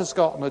 God has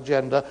got an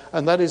agenda,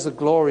 and that is the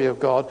glory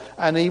of God.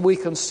 And we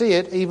can see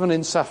it even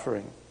in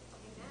suffering.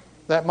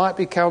 That might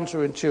be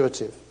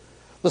counterintuitive.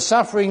 The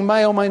suffering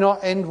may or may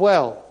not end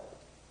well.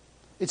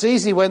 It's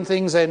easy when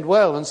things end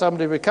well and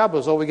somebody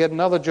recovers, or we get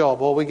another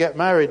job, or we get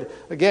married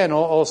again,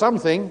 or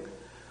something.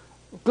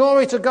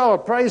 Glory to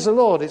God, praise the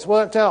Lord, it's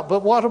worked out.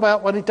 But what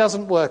about when it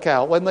doesn't work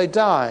out, when they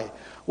die,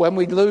 when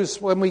we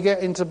lose, when we get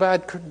into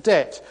bad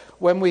debt,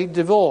 when we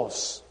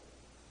divorce?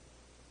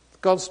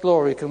 God's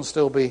glory can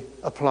still be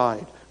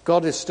applied.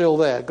 God is still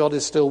there, God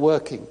is still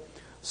working,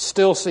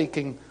 still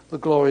seeking the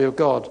glory of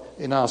God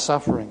in our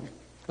suffering.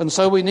 And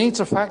so we need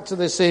to factor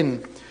this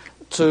in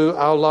to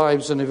our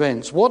lives and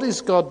events. What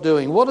is God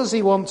doing? What does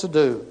he want to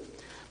do?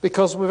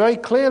 Because we're very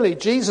clearly,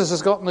 Jesus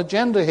has got an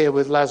agenda here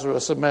with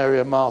Lazarus and Mary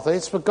and Martha.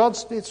 It's for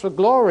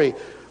glory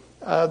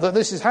that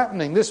this is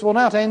happening. This will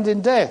not end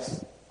in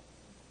death.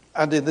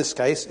 And in this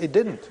case, it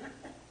didn't.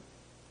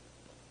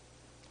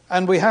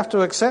 And we have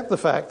to accept the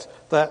fact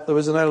that there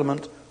is an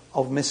element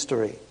of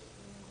mystery.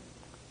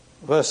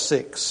 Verse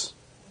 6.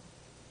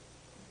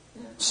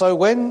 So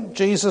when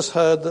Jesus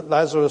heard that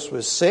Lazarus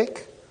was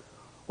sick,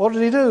 what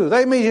did he do?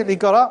 They immediately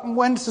got up and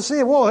went to see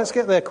him. Whoa, let's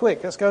get there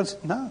quick. Let's go and see.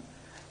 No.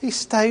 He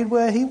stayed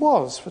where he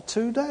was for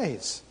 2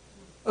 days.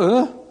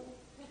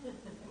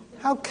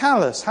 How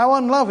callous, how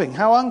unloving,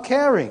 how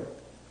uncaring.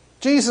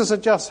 Jesus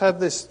had just had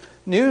this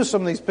news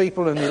from these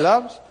people whom he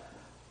loves,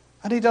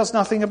 and he does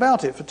nothing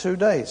about it for 2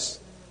 days.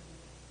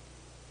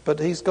 But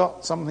he's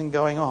got something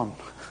going on.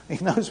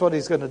 He knows what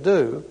he's going to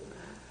do.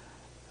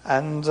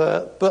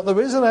 But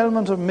there is an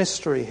element of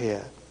mystery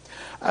here.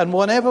 And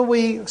whenever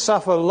we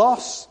suffer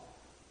loss,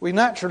 we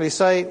naturally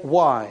say,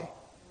 why?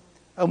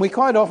 And we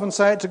quite often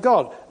say it to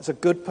God. It's a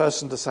good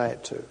person to say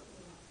it to.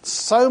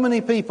 So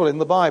many people in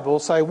the Bible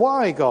say,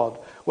 why, God?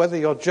 Whether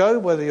you're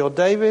Job, whether you're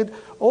David,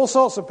 all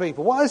sorts of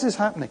people. Why is this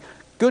happening?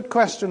 Good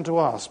question to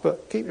ask,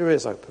 but keep your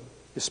ears open,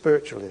 your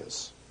spiritual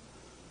ears.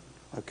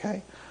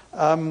 Okay?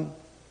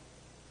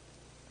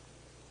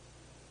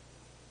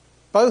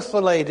 Both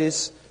the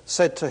ladies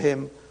said to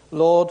him,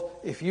 Lord,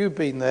 if you'd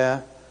been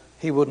there,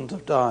 he wouldn't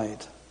have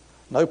died.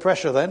 No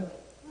pressure then.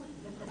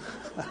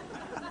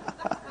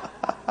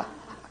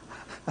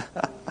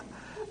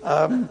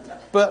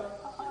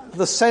 But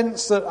the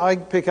sense that I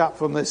pick up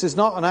from this is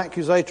not an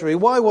accusatory,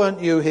 why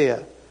weren't you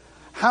here?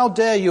 How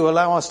dare you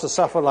allow us to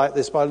suffer like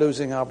this by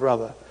losing our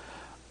brother?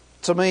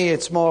 To me,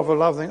 it's more of a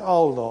love thing.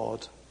 Oh,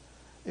 Lord,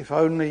 if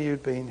only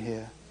you'd been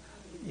here,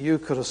 you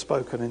could have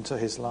spoken into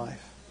his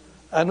life.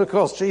 And, of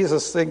course,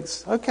 Jesus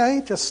thinks,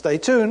 okay, just stay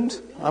tuned.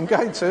 I'm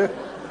going to.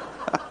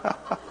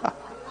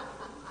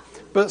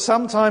 But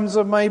sometimes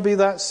there may be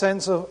that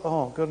sense of,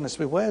 oh, goodness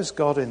me, where's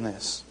God in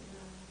this?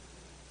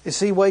 Is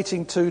he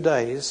waiting 2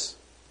 days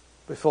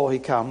before he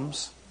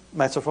comes,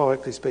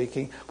 metaphorically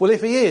speaking? Well,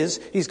 if he is,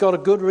 he's got a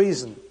good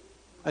reason.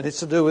 And it's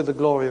to do with the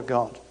glory of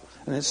God.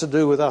 And it's to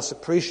do with us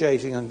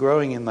appreciating and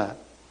growing in that.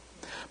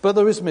 But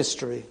there is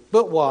mystery.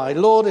 But why?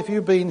 Lord, if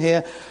you've been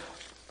here,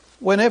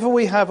 whenever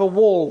we have a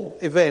wall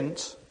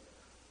event,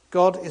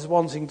 God is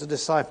wanting to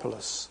disciple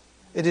us.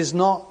 It does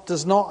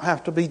not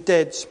have to be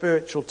dead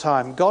spiritual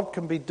time. God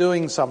can be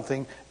doing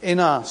something in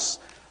us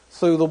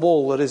through the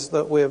wall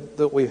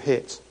that we've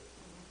hit.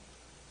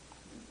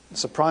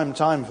 It's a prime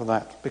time for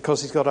that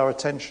because he's got our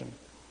attention.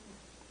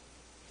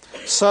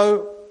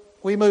 So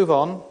we move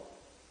on.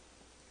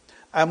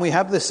 And we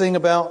have this thing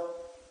about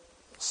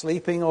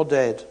sleeping or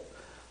dead.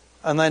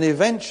 And then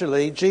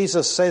eventually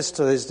Jesus says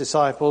to his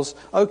disciples,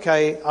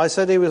 okay, I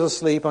said he was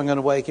asleep, I'm going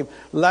to wake him.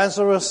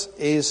 Lazarus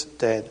is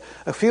dead.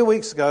 A few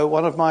weeks ago,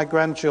 one of my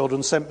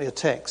grandchildren sent me a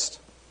text.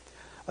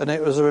 And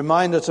it was a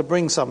reminder to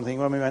bring something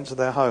when we went to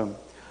their home.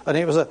 And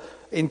it was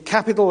in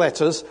capital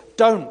letters,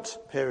 don't,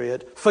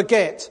 period,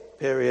 forget,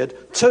 period,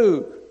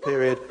 to,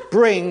 period,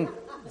 bring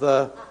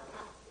the,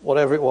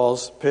 whatever it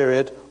was,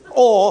 period,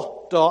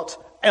 or, dot,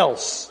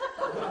 else.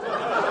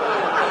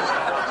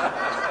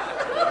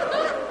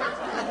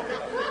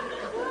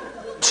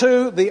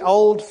 To the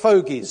old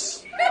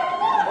fogies.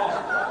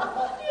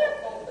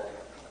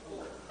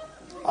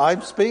 I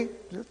speak,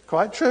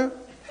 quite true.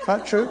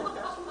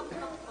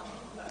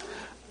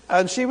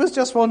 And she was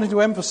just wanting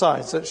to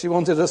emphasise that she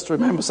wanted us to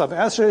remember something.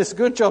 Actually, it's a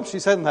good job she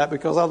said that,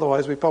 because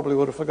otherwise we probably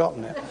would have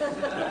forgotten it.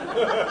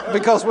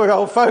 Because we're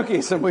old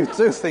fogies and we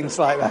do things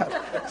like that.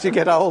 As you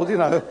get old,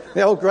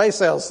 the old grey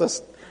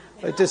cells,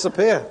 they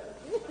disappear.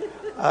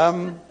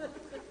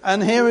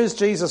 And here is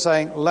Jesus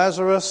saying,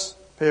 Lazarus,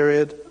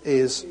 period,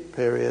 is,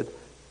 period,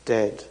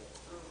 dead.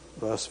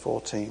 Verse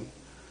 14.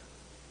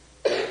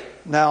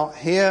 Now,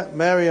 here,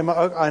 Mary and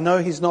Martha, I know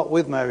he's not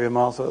with Mary and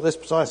Martha at this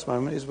precise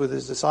moment, he's with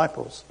his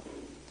disciples.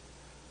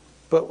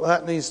 But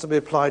that needs to be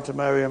applied to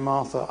Mary and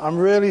Martha. I'm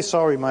really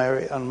sorry,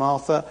 Mary and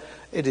Martha.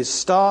 It is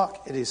stark,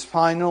 it is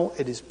final,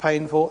 it is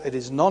painful, it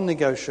is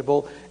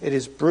non-negotiable, it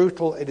is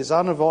brutal, it is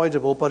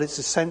unavoidable, but it's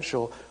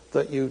essential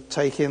that you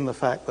take in the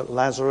fact that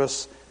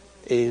Lazarus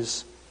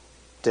is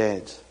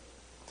dead.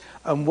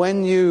 And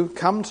when you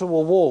come to a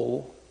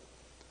wall,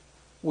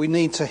 we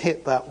need to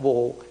hit that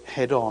wall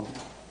head on,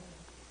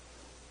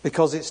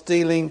 because it's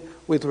dealing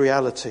with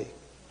reality.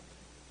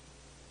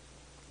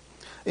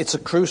 It's a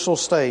crucial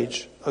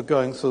stage of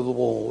going through the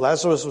wall.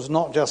 Lazarus was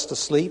not just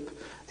asleep,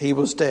 he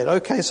was dead.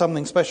 Okay,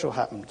 something special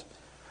happened.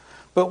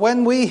 But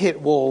when we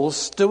hit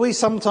walls, do we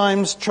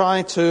sometimes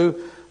try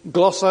to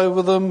gloss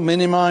over them,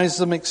 minimize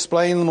them,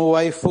 explain them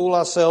away, fool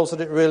ourselves that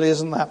it really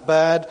isn't that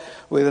bad?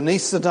 We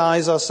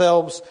anesthetize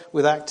ourselves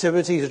with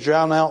activity to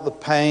drown out the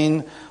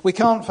pain. We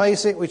can't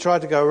face it. We try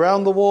to go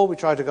around the wall. We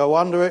try to go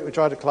under it. We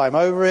try to climb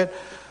over it.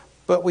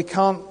 But we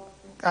can't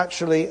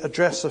actually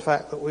address the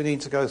fact that we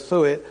need to go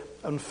through it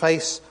and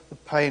face the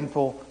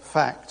painful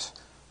fact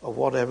of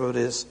whatever it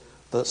is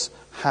that's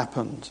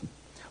happened.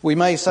 We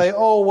may say,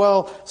 oh,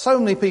 well, so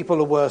many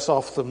people are worse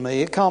off than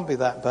me. It can't be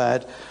that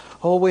bad.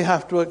 Oh, we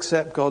have to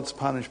accept God's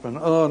punishment.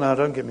 Oh, no,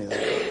 don't give me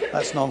that.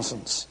 That's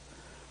nonsense.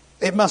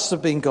 It must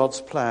have been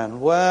God's plan.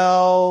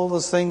 Well,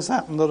 there's things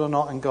happen that are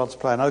not in God's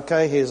plan.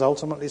 Okay, he is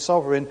ultimately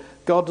sovereign.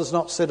 God does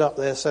not sit up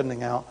there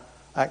sending out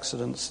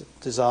accidents,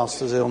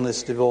 disasters,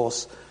 illness,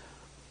 divorce.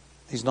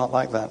 He's not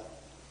like that.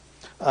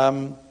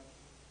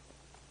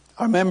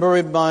 I remember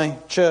in my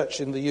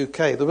church in the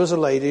UK, there was a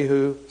lady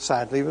who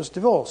sadly was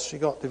divorced. She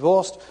got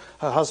divorced.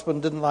 Her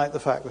husband didn't like the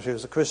fact that she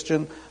was a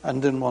Christian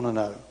and didn't want to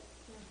know.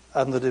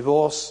 And the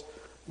divorce,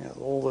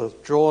 all the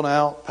drawn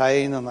out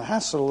pain and the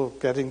hassle of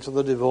getting to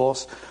the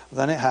divorce,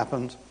 then it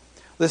happened.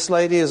 This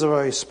lady is a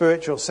very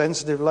spiritual,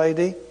 sensitive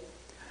lady,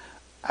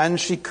 and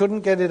she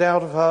couldn't get it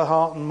out of her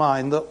heart and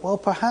mind that, well,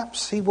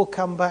 perhaps he will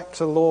come back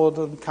to the Lord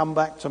and come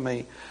back to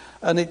me.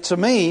 And to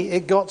me,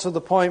 it got to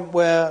the point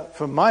where,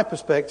 from my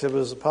perspective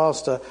as a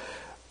pastor,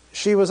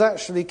 she was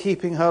actually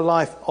keeping her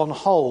life on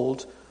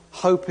hold,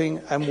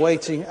 hoping and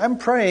waiting and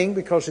praying,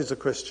 because she's a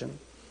Christian,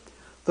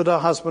 that her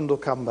husband will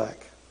come back,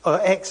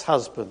 her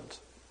ex-husband.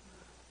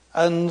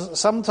 And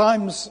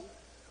sometimes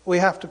we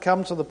have to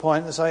come to the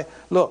point and say,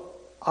 look,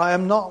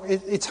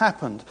 it's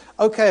happened.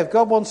 Okay, if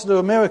God wants to do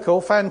a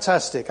miracle,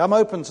 fantastic, I'm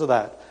open to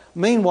that.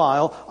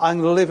 Meanwhile, I'm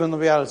going to live in the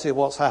reality of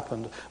what's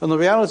happened. And the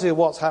reality of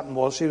what's happened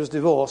was she was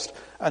divorced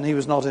and he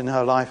was not in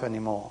her life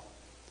anymore.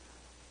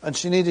 And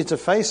she needed to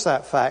face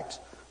that fact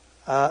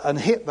and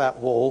hit that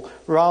wall,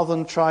 rather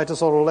than try to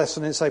sort of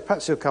lessen it and say,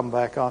 perhaps he'll come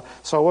back,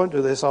 so I won't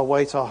do this, I'll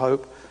wait, I'll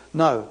hope.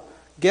 No.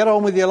 Get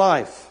on with your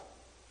life.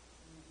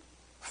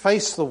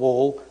 Face the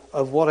wall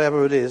of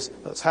whatever it is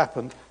that's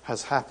happened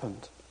has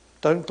happened.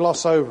 Don't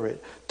gloss over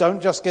it.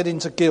 Don't just get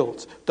into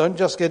guilt. Don't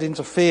just get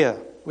into fear,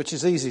 which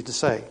is easy to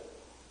say.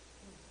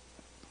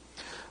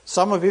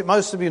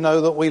 Most of you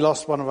know that we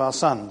lost one of our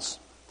sons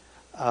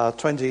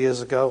 20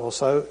 years ago or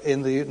so,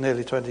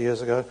 nearly 20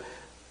 years ago,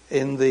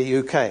 in the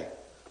UK.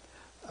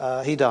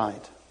 He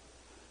died.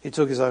 He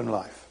took his own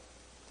life.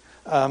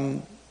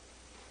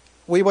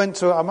 We went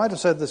to, I might have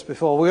said this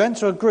before, we went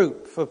to a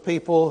group for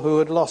people who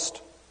had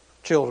lost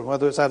children,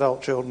 whether it's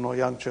adult children or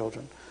young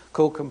children,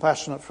 called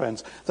Compassionate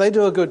Friends. They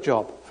do a good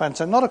job.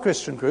 Fantastic. Not a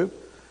Christian group.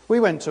 We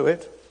went to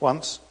it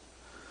once.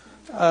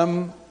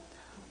 And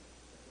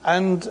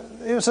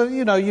it was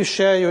you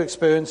share your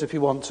experience if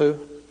you want to.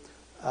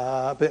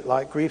 A bit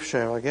like Grief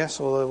Share, I guess,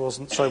 although it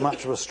wasn't so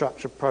much of a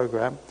structured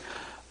program.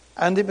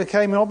 And it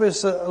became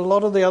obvious that a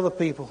lot of the other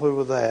people who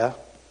were there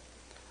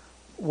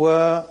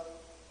were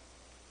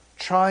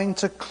trying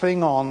to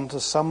cling on to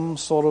some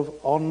sort of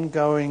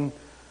ongoing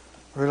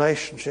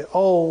relationship.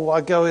 Oh,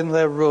 I go in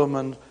their room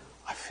and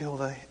I feel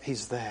that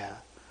he's there.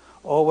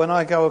 Or when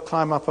I go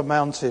climb up a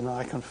mountain,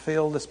 I can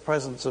feel this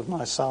presence of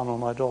my son or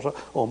my daughter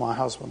or my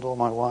husband or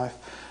my wife.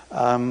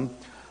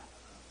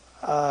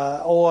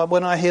 Or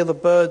when I hear the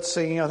birds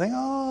singing, I think,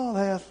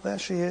 oh, there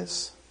she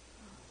is.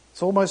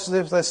 It's almost as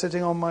if they're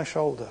sitting on my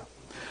shoulder.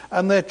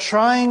 And they're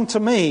trying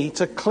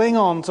to cling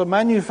on, to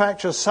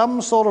manufacture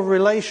some sort of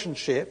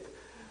relationship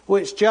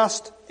which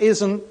just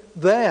isn't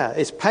there.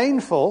 It's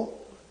painful,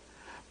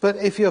 but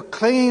if you're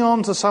clinging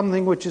on to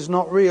something which is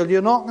not real,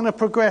 you're not going to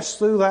progress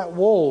through that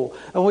wall,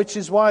 and which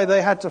is why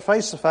they had to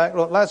face the fact,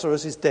 look,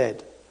 Lazarus is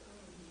dead.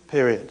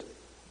 Period.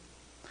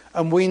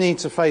 And we need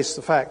to face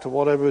the fact that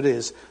whatever it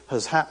is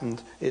has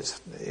happened.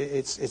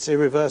 It's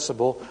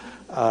irreversible,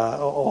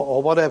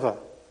 or whatever.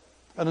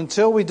 And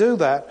until we do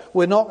that,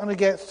 we're not going to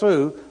get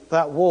through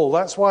that wall.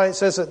 That's why it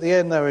says at the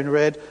end there in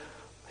red,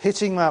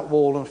 hitting that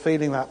wall and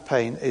feeling that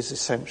pain is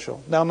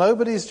essential. Now,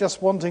 nobody's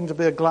just wanting to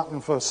be a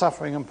glutton for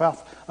suffering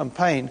and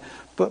pain,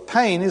 but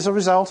pain is a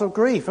result of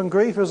grief, and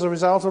grief is a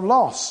result of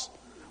loss.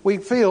 We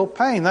feel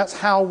pain. That's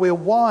how we're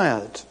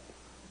wired.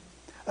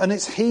 And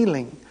it's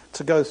healing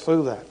to go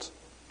through that.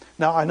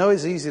 Now, I know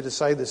it's easy to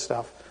say this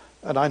stuff,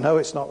 and I know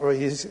it's not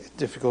very easy,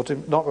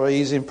 not very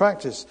easy in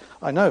practice.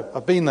 I know.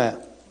 I've been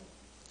there.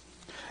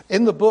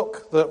 In the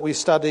book that we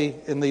study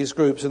in these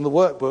groups, in the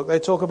workbook, they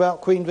talk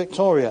about Queen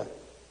Victoria.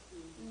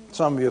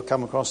 Some of you have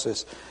come across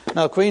this.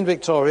 Now, Queen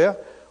Victoria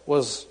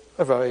was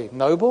a very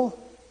noble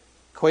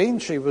queen.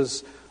 She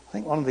was, I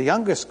think, one of the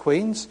youngest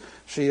queens.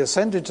 She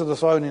ascended to the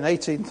throne in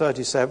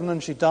 1837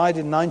 and she died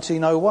in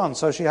 1901,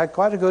 so she had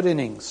quite a good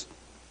innings.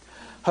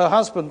 Her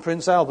husband,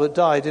 Prince Albert,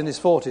 died in his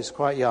 40s,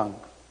 quite young.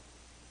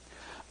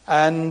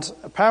 And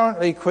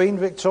apparently Queen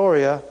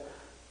Victoria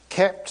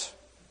kept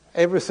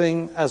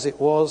everything as it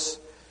was.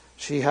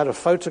 She had a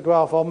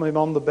photograph of him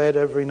on the bed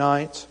every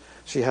night.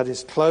 She had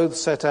his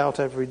clothes set out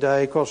every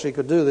day. Of course, she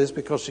could do this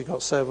because she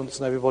got servants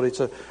and everybody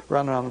to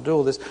run around and do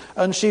all this.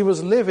 And she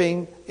was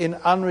living in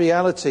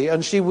unreality,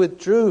 and she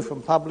withdrew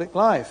from public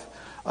life.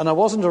 And I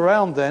wasn't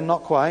around then,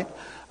 not quite.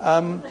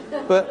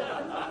 But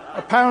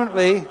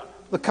apparently,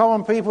 the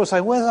common people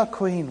say, "Where's our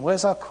queen?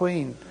 Where's our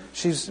queen?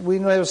 We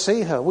never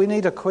see her. We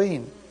need a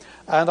queen."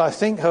 And I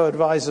think her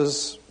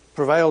advisors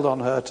prevailed on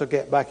her to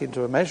get back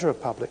into a measure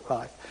of public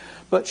life.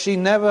 But she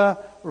never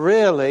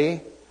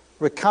really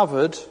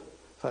recovered,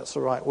 if that's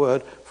the right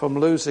word, from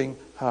losing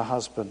her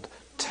husband.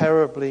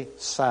 Terribly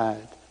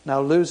sad.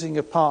 Now, losing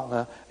a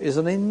partner is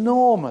an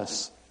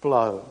enormous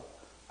blow,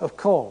 of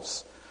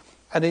course.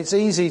 And it's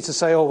easy to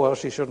say, oh, well,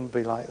 she shouldn't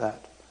be like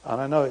that.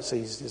 And I know it's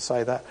easy to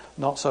say that.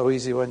 Not so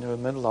easy when you're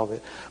in the middle of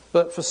it.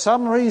 But for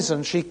some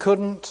reason, she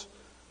couldn't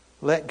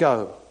let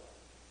go.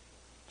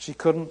 She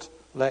couldn't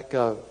let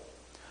go.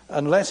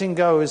 And letting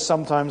go is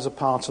sometimes a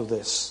part of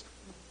this.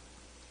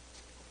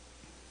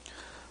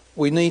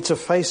 We need to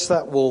face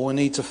that wall. We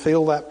need to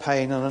feel that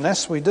pain. And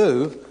unless we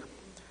do,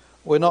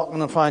 we're not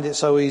going to find it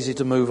so easy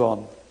to move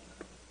on.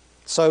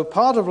 So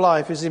part of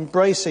life is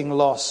embracing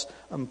loss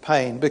and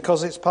pain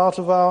because it's part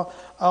of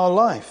our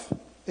life.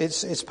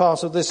 It's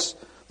part of this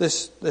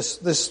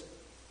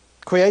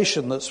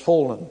creation that's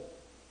fallen.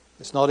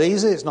 It's not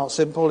easy, it's not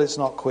simple, it's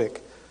not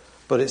quick,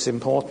 but it's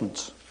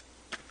important.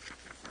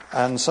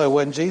 And so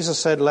when Jesus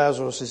said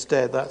Lazarus is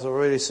dead, that's a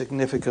really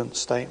significant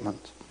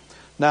statement.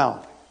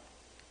 Now,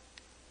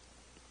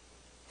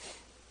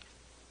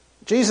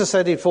 Jesus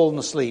said he'd fallen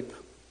asleep.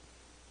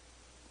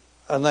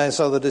 And then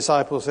so the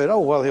disciples said, oh,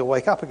 well, he'll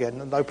wake up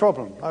again. No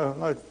problem.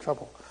 No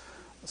trouble.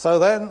 So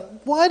then,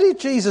 why did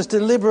Jesus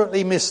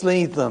deliberately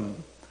mislead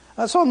them?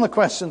 That's one of the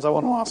questions I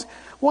want to ask.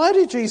 Why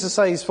did Jesus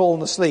say he's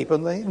fallen asleep,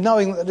 and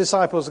knowing that the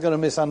disciples are going to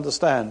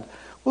misunderstand?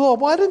 Well,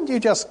 Lord, why didn't you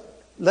just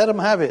let them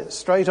have it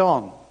straight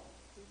on?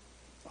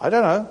 I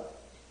don't know.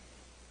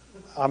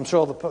 I'm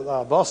sure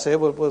our boss here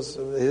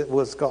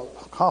was got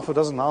half a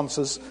dozen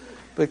answers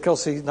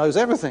because he knows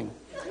everything.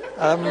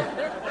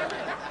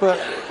 But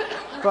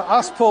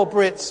us poor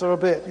Brits are a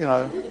bit,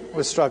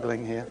 we're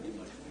struggling here.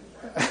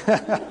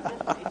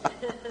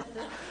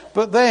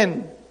 But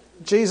then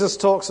Jesus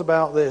talks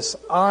about this.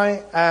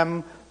 I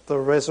am the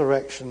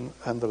resurrection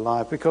and the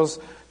life, because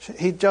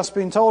he'd just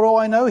been told, oh,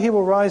 I know he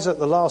will rise at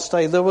the last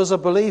day. There was a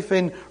belief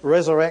in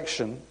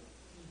resurrection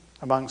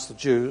amongst the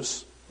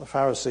Jews, the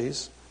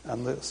Pharisees,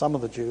 and some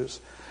of the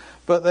Jews.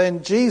 But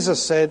then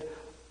Jesus said,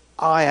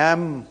 I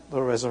am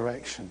the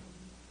resurrection.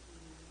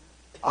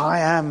 I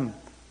am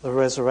the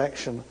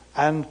resurrection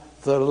and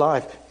the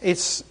life.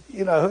 It's,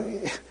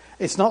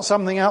 it's not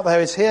something out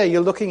there. It's here.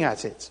 You're looking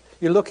at it.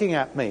 You're looking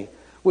at me.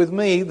 With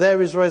me,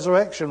 there is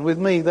resurrection. With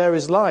me, there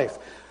is life.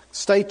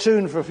 Stay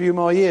tuned for a few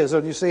more years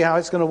and you see how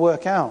it's going to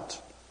work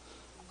out.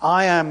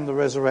 I am the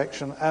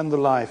resurrection and the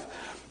life.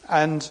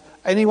 And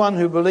anyone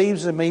who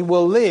believes in me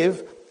will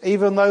live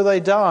even though they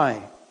die.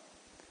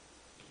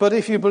 But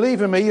if you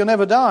believe in me, you'll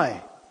never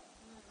die.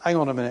 Hang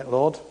on a minute,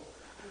 Lord.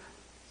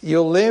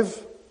 You'll live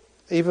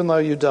even though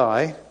you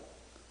die.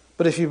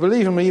 But if you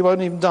believe in me, you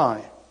won't even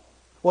die.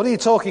 What are you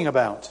talking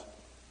about?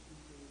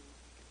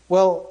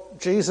 Well,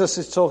 Jesus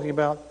is talking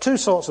about two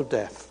sorts of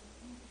death.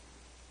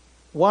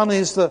 One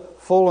is the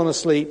fallen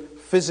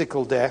asleep,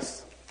 physical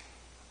death.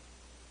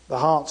 The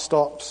heart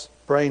stops,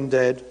 brain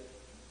dead,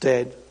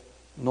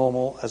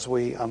 normal as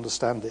we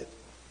understand it.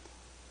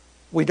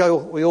 We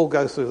all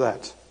go through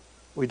that.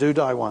 We do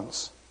die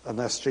once,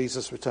 unless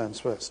Jesus returns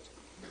first.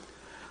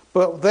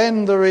 But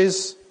then there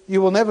is,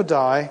 you will never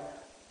die,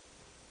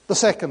 the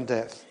second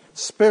death,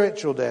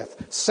 spiritual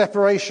death,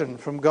 separation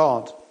from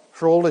God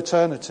for all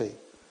eternity.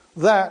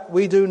 That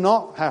we do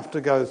not have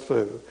to go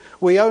through.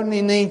 We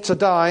only need to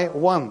die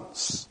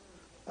once,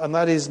 and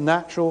that is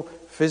natural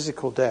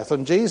physical death.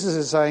 And Jesus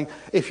is saying,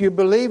 if you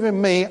believe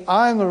in me,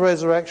 I am the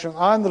resurrection,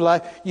 I am the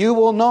life, you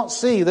will not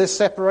see this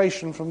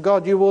separation from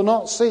God. You will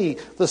not see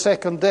the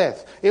second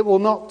death. It will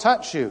not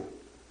touch you,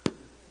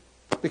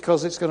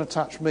 because it's going to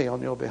touch me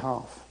on your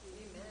behalf.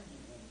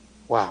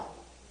 Wow.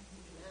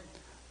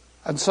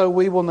 And so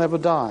we will never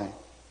die,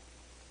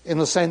 in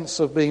the sense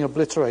of being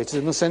obliterated,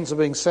 in the sense of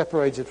being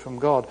separated from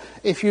God.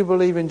 If you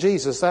believe in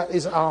Jesus, that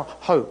is our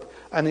hope,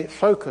 and it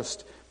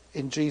focused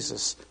in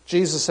Jesus.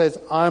 Jesus said,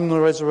 I am the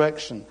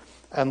resurrection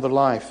and the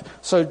life.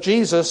 So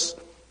Jesus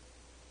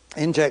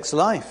injects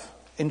life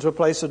into a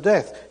place of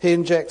death. He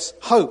injects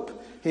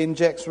hope. He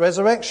injects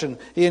resurrection.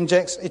 He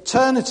injects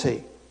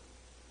eternity.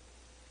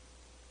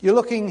 You're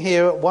looking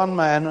here at one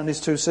man and his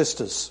two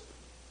sisters.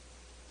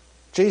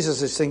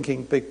 Jesus is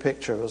thinking big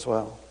picture as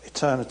well.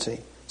 Eternity,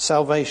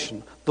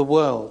 salvation, the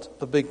world,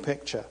 the big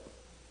picture.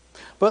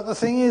 But the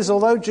thing is,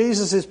 although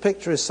Jesus'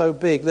 picture is so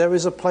big, there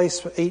is a place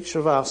for each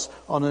of us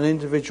on an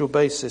individual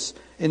basis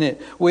in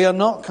it. We are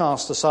not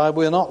cast aside.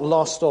 We are not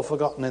lost or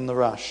forgotten in the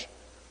rush.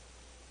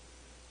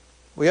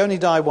 We only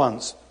die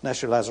once,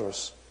 unless you're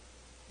Lazarus.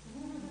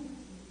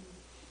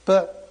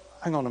 But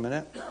hang on a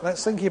minute.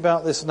 Let's think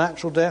about this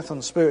natural death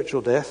and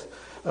spiritual death.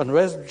 And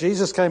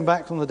Jesus came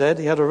back from the dead.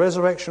 He had a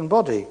resurrection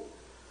body.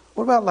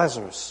 What about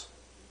Lazarus?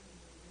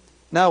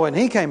 Now, when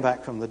he came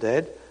back from the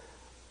dead,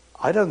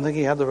 I don't think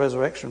he had the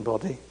resurrection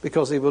body,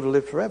 because he would have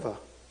lived forever.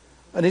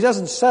 And he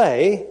doesn't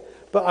say,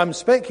 but I'm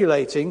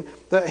speculating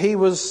that he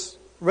was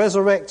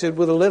resurrected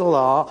with a little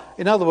r.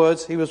 In other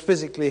words, he was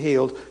physically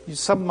healed.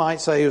 Some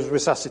might say he was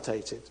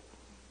resuscitated.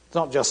 It's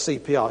not just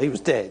CPR, he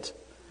was dead.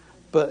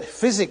 But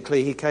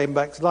physically he came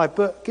back to life.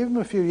 But give him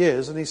a few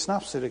years and he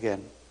snuffs it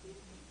again.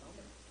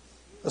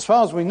 As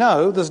far as we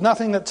know, there's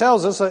nothing that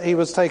tells us that he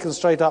was taken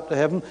straight up to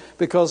heaven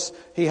because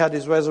he had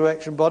his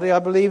resurrection body. I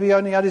believe he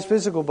only had his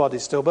physical body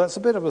still, but it's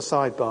a bit of a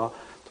sidebar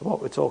to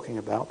what we're talking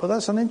about. But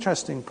that's an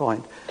interesting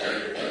point.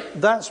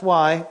 That's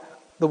why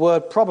the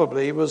word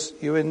probably was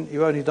you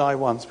only die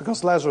once,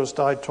 because Lazarus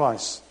died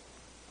twice.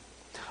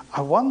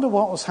 I wonder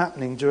what was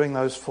happening during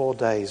those 4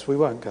 days. We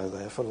won't go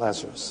there for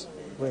Lazarus.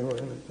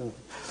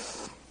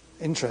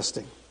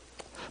 Interesting.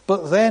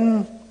 But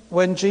then,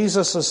 when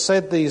Jesus has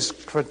said these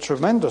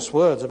tremendous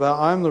words about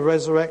I am the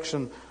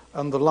resurrection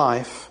and the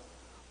life,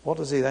 what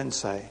does he then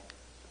say?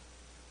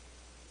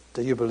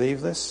 Do you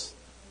believe this?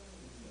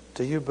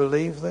 Do you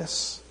believe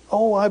this?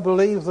 Oh, I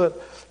believe that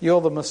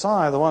you're the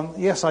Messiah, the one.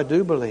 Yes, I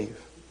do believe,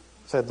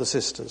 said the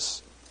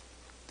sisters.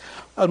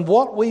 And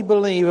what we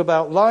believe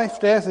about life,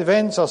 death,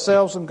 events,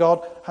 ourselves and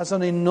God has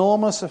an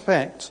enormous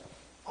effect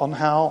on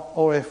how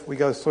or if we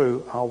go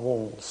through our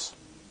walls.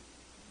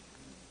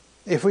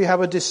 If we have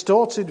a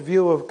distorted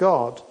view of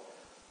God,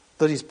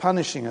 that he's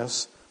punishing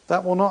us,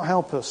 that will not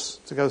help us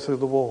to go through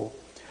the wall.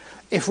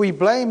 If we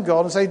blame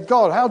God and say,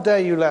 God, how dare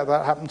you let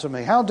that happen to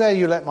me? How dare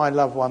you let my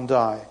loved one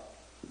die?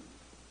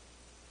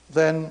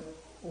 Then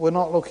we're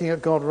not looking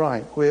at God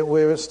right.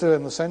 We're still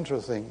in the center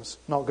of things,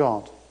 not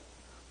God.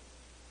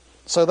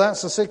 So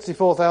that's a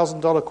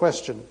 $64,000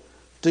 question.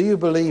 Do you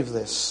believe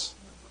this?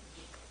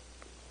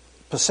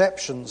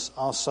 Perceptions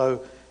are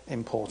so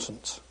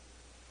important.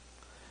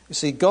 You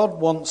see, God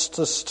wants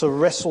us to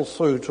wrestle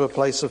through to a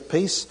place of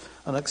peace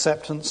and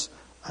acceptance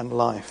and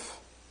life.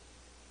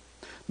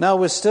 Now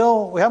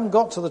we haven't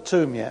got to the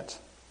tomb yet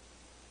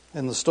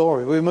in the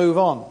story. We move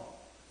on.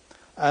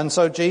 And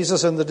so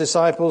Jesus and the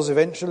disciples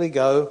eventually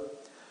go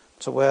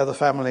to where the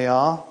family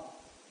are.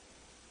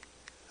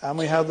 And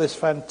we have this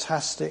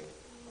fantastic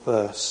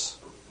verse.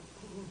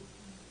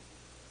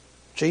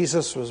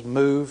 Jesus was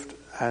moved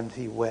and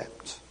he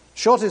wept.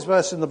 Shortest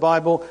verse in the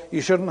Bible,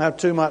 you shouldn't have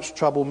too much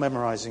trouble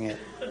memorizing it.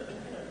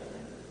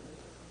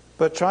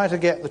 But try to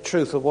get the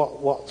truth of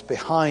what's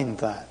behind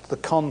that, the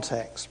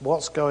context,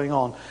 what's going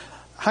on.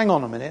 Hang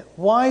on a minute.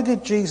 Why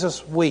did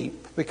Jesus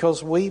weep?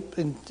 Because weep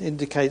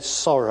indicates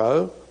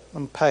sorrow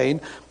and pain,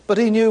 but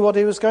he knew what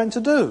he was going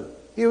to do.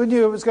 He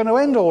knew it was going to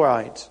end all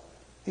right.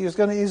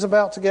 He's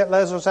about to get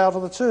Lazarus out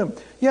of the tomb.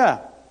 Yeah.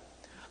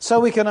 So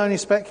we can only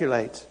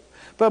speculate.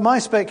 But my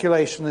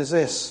speculation is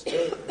this.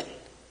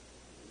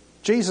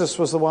 Jesus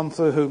was the one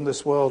through whom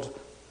this world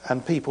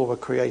and people were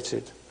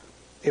created.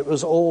 It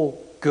was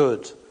all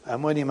good.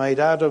 And when he made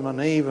Adam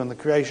and Eve and the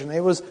creation, it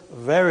was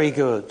very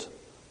good.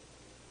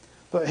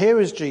 But here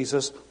is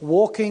Jesus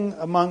walking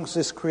amongst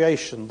this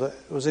creation that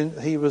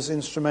he was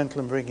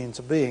instrumental in bringing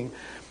into being,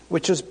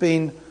 which has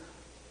been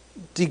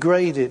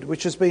degraded,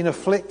 which has been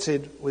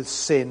afflicted with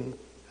sin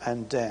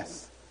and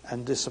death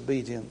and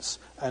disobedience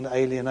and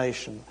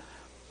alienation.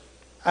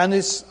 And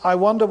I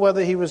wonder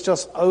whether he was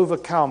just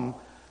overcome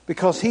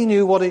because he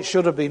knew what it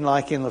should have been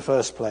like in the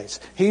first place.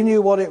 He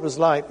knew what it was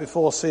like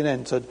before sin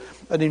entered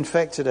and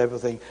infected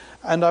everything.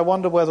 And I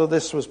wonder whether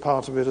this was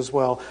part of it as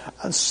well.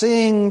 And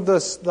seeing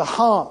the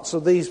hearts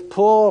of these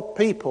poor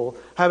people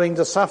having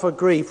to suffer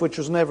grief which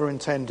was never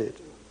intended.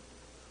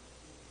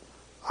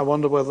 I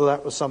wonder whether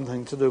that was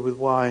something to do with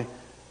why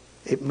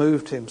it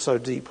moved him so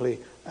deeply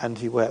and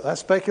he wept. That's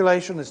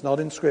speculation. It's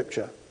not in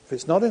Scripture. If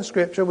it's not in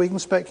Scripture, we can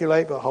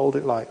speculate, but hold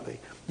it lightly.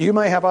 You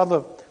may have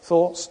other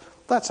thoughts.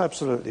 That's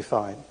absolutely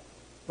fine.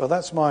 Well,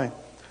 that's my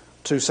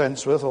 2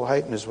 cents worth or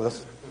halfpenny's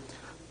worth.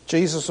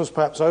 Jesus was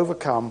perhaps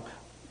overcome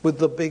with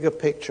the bigger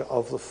picture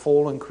of the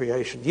fallen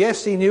creation.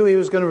 Yes, he knew he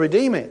was going to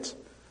redeem it,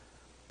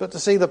 but to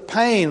see the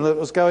pain that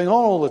was going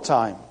on all the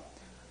time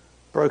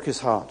broke his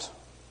heart.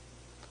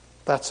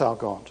 That's our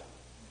God.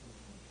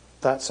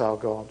 That's our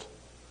God.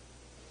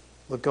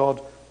 The God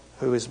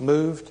who is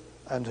moved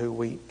and who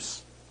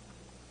weeps.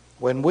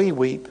 When we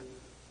weep,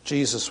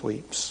 Jesus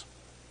weeps.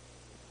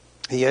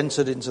 He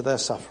entered into their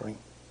suffering.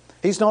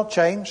 He's not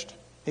changed.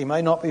 He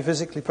may not be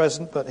physically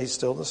present, but he's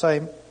still the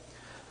same.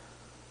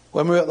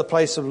 When we're at the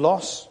place of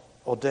loss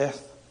or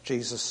death,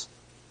 Jesus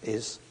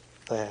is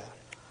there.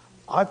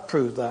 I've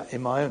proved that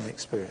in my own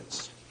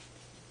experience.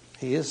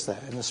 He is there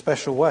in a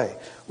special way.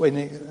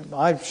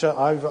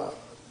 I've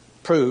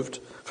proved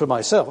for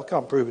myself, I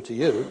can't prove it to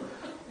you,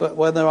 but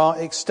when there are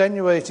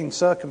extenuating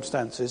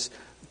circumstances,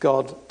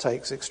 God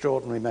takes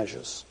extraordinary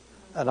measures.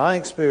 And I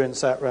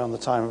experienced that around the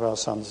time of our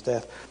son's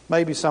death.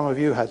 Maybe some of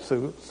you had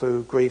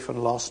through grief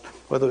and loss,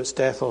 whether it's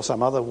death or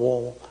some other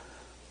war.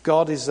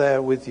 God is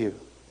there with you.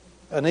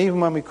 And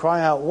even when we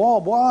cry out,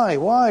 why,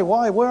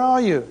 where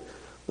are you?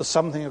 There's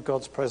something of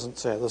God's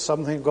presence there. There's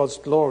something of God's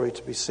glory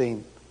to be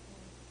seen.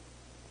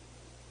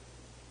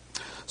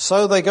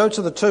 So they go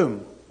to the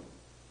tomb.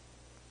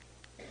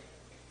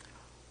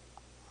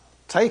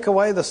 Take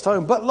away the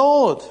stone. But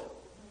Lord,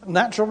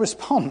 natural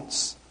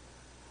response.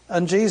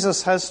 And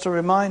Jesus has to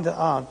remind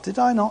her, did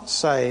I not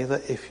say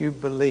that if you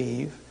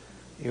believe,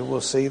 you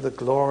will see the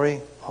glory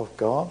of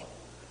God?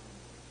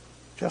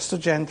 Just a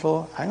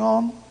gentle, hang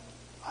on,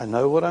 I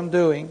know what I'm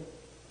doing.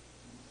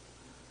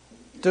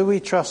 Do we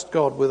trust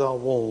God with our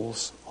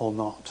walls or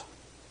not?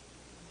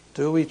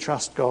 Do we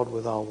trust God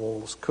with our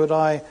walls? Could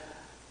I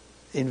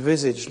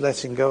envisage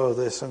letting go of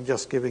this and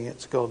just giving it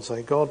to God and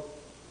say, God,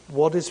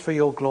 what is for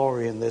your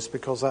glory in this?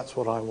 Because that's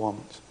what I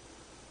want.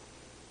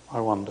 I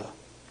wonder.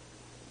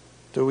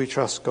 Do we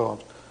trust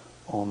God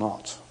or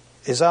not?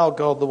 Is our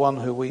God the one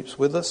who weeps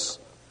with us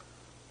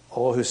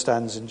or who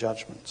stands in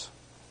judgment?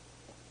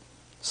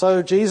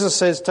 So Jesus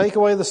says, take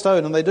away the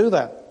stone, and they do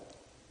that.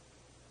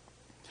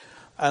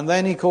 And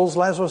then he calls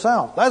Lazarus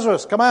out.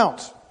 Lazarus, come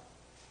out.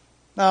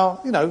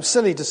 Now,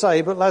 silly to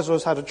say, but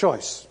Lazarus had a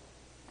choice.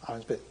 I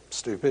was a bit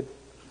stupid.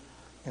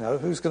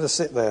 Who's going to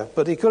sit there?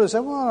 But he could have said,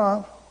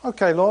 well,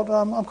 okay, Lord,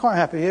 I'm quite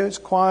happy here. It's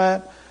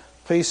quiet,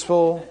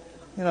 peaceful.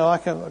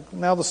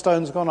 Now the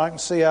stone's gone, I can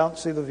see out,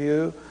 see the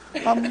view.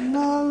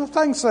 No,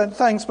 thanks,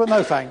 but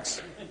no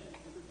thanks.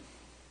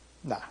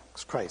 Nah,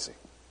 it's crazy.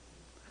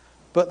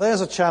 But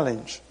there's a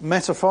challenge,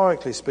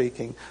 metaphorically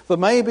speaking. There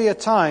may be a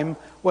time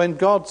when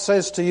God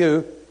says to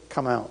you,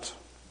 come out.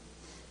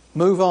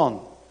 Move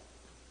on.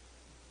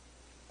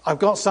 I've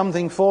got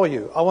something for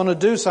you. I want to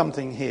do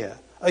something here.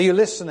 Are you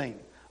listening?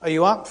 Are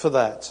you up for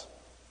that?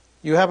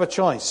 You have a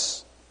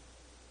choice.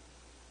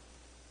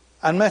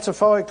 And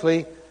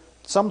metaphorically,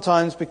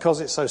 sometimes because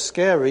it's so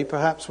scary,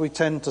 perhaps we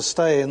tend to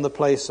stay in the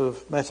place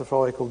of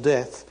metaphorical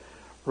death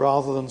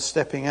rather than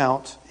stepping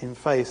out in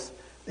faith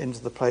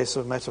into the place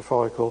of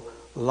metaphorical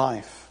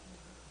life.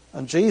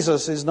 And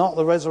Jesus is not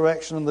the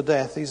resurrection and the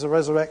death, he's the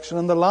resurrection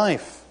and the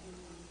life.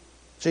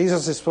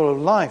 Jesus is full of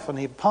life and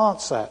he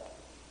imparts that.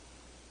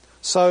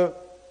 So,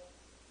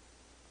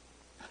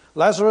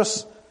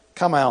 Lazarus,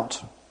 come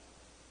out.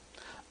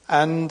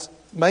 And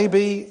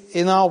maybe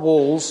in our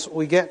walls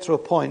we get to a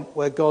point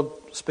where God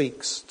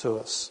speaks to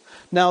us.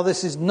 Now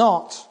this is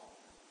not,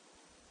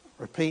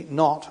 repeat,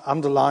 not,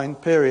 underline,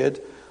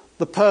 period,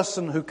 the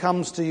person who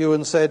comes to you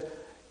and said,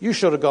 You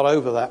should have got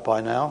over that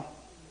by now.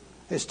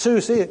 It's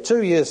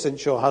 2 years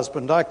since your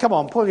husband died. Come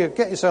on,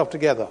 get yourself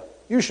together.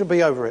 You should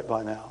be over it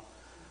by now.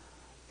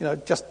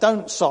 Just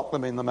don't sock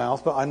them in the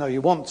mouth, but I know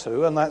you want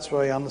to, and that's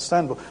very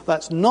understandable.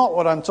 That's not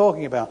what I'm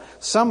talking about.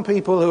 Some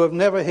people who have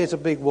never hit a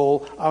big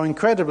wall are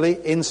incredibly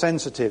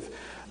insensitive.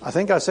 I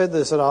think I said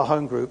this at our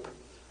home group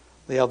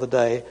the other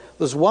day.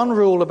 There's one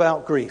rule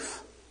about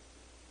grief,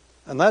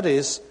 and that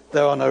is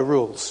there are no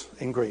rules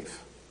in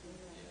grief.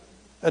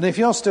 And if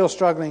you're still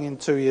struggling in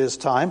 2 years'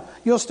 time,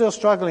 you're still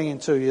struggling in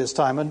 2 years'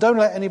 time. And don't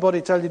let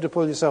anybody tell you to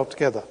pull yourself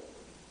together.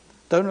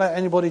 Don't let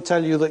anybody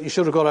tell you that you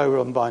should have got over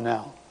them by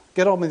now.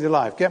 Get on with your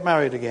life. Get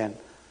married again.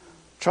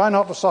 Try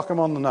not to sock them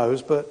on the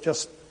nose, but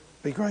just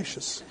be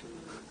gracious.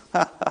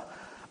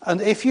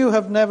 And if you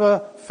have never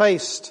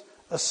faced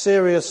a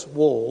serious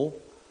wall,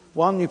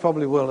 one, you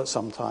probably will at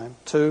some time.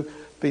 Two,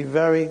 be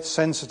very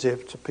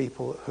sensitive to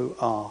people who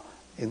are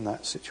in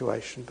that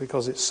situation,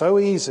 because it's so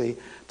easy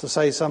to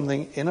say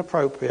something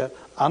inappropriate,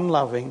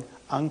 unloving,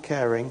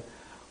 uncaring,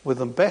 with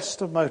the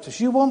best of motives.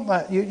 You want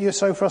that. You're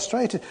so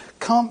frustrated.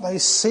 Can't they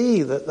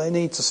see that they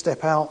need to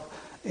step out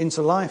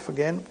into life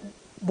again?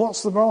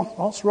 What's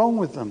wrong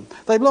with them?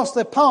 They've lost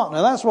their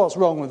partner. That's what's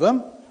wrong with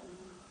them.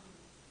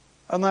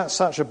 And that's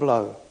such a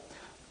blow.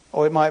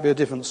 Or it might be a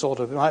different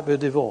it might be a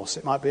divorce.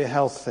 It might be a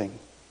health thing.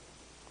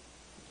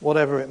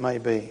 Whatever it may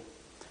be.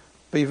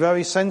 Be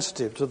very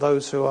sensitive to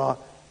those who are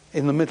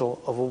in the middle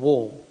of a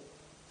wall.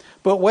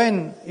 But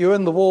when you're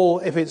in the wall,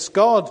 if it's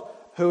God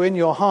who in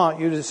your heart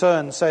you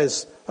discern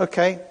says,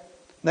 okay,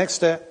 next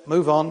step,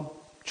 move on,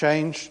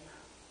 change,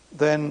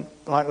 then,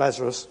 like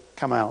Lazarus,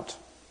 come out.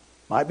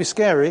 Might be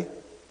scary,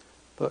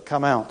 but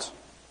come out,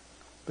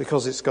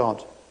 because it's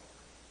God.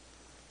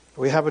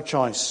 We have a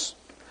choice.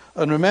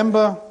 And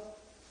remember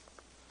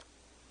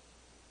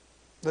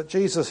that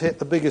Jesus hit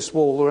the biggest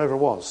wall there ever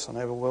was and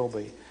ever will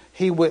be.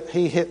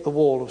 He hit the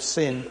wall of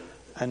sin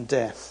and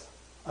death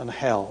and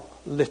hell,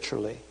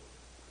 literally.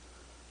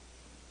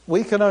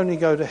 We can only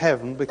go to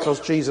heaven because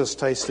Jesus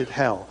tasted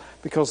hell,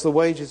 because the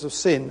wages of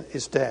sin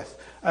is death.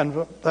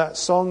 And that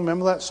song,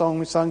 remember that song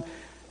we sung?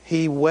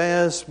 He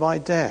wears my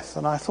death.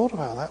 And I thought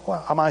about that.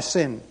 Well, my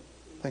sin,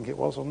 I think it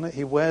was, wasn't it?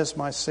 He wears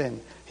my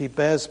sin. He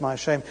bears my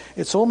shame.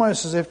 It's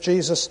almost as if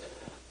Jesus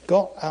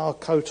got our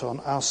coat on,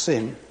 our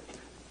sin,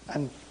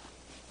 and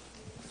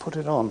put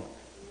it on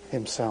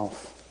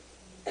himself.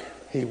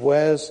 He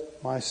wears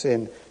my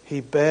sin.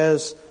 He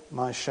bears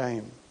my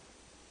shame.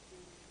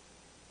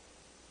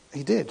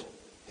 He did.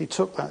 He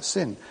took that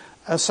sin.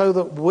 And so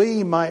that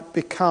we might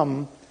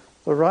become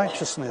the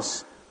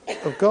righteousness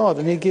of God.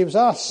 And he gives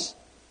us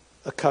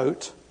a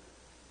coat,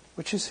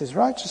 which is his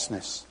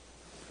righteousness.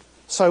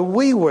 So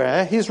we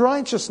wear his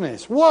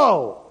righteousness.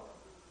 Whoa!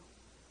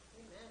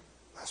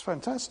 That's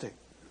fantastic.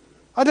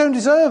 I don't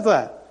deserve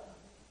that,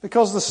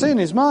 because the sin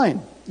is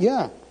mine.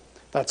 Yeah,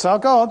 that's our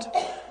God.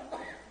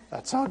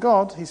 That's our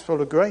God. He's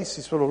full of grace.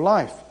 He's full of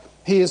life.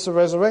 He is the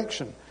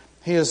resurrection.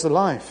 He is the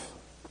life.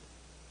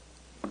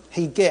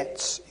 He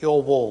gets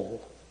your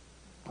wall.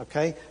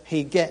 Okay?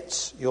 He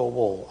gets your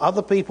wall.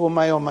 Other people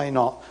may or may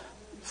not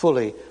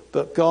fully,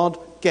 but God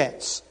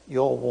gets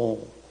your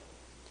wall.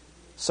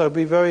 So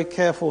be very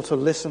careful to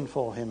listen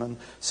for him and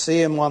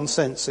see in one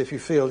sense if you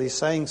feel he's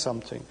saying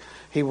something.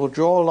 He will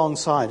draw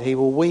alongside. He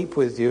will weep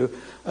with you.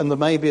 And there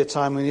may be a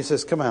time when he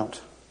says, come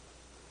out.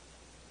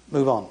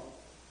 Move on.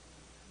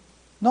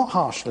 Not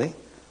harshly,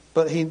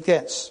 but he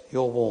gets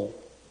your wall.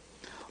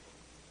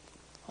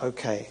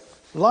 Okay.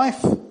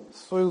 Life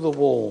through the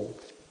wall.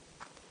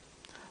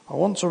 I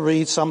want to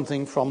read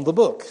something from the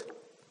book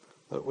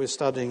that we're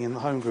studying in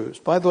the home groups.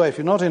 By the way, if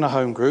you're not in a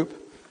home group,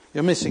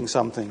 you're missing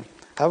something.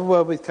 Have a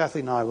word with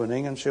Kathy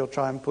Nywinning and she'll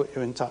try and put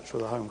you in touch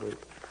with a home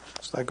group.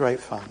 So they're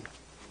great fun.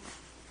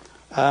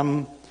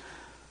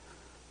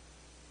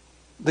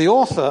 The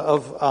author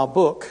of our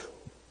book,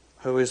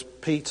 who is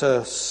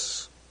Peter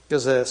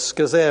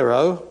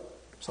Scazzero,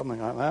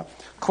 something like that,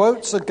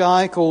 quotes a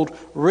guy called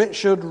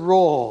Richard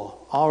Rohr,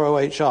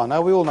 R-O-H-R.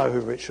 Now, we all know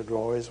who Richard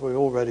Rohr is. We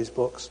all read his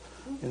books,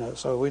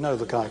 so we know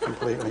the guy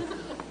completely.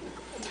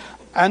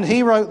 And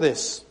he wrote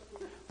this.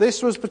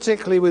 This was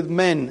particularly with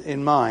men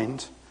in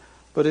mind,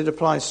 but it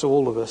applies to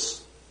all of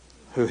us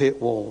who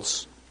hit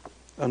walls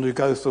and who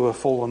go through a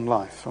fallen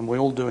life, and we're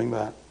all doing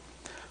that.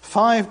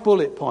 5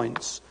 bullet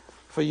points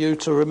for you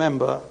to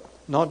remember,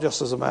 not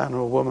just as a man or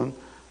a woman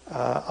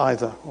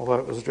either, although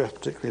it was addressed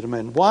particularly to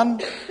men.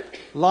 1,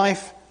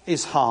 life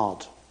is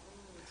hard.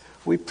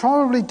 We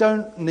probably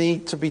don't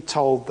need to be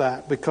told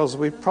that, because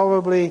we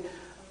probably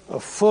are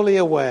fully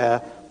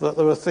aware that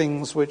there are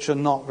things which are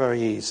not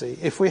very easy.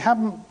 If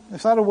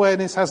that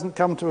awareness hasn't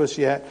come to us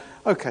yet,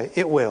 okay,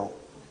 it will.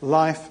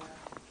 Life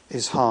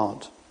is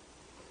hard.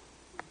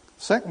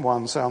 Second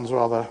one sounds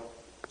rather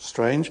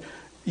strange.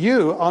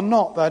 You are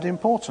not that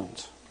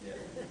important.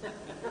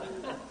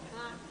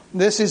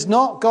 This is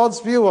not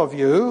God's view of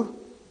you.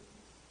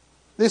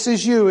 This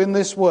is you in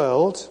this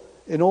world,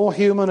 in all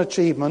human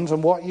achievement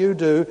and what you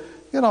do.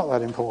 You're not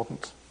that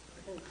important.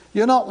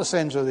 You're not the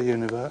centre of the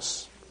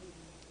universe.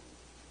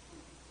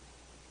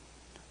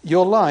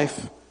 Your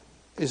life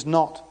is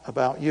not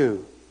about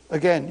you.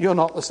 Again, you're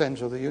not the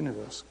center of the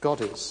universe.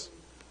 God is.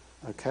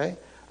 Okay?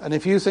 And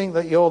if you think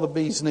that you're the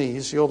bee's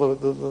knees, you're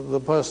the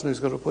person who's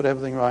got to put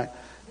everything right,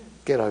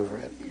 get over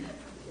it.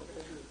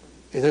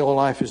 Your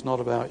life is not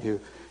about you.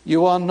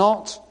 You are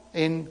not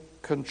in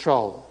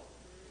control.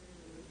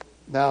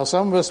 Now,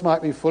 some of us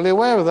might be fully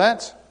aware of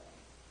that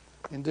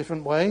in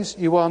different ways.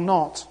 You are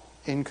not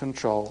in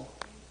control.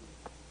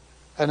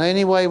 And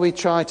any way we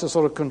try to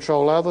sort of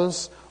control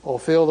others or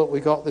feel that we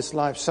got this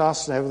life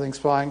sussed and everything's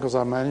fine because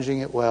I'm managing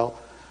it well,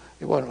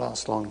 it won't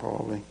last long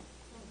probably.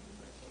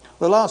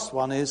 The last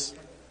one is,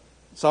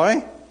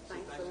 sorry?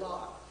 Thanks a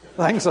lot.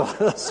 Thanks a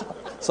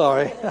lot.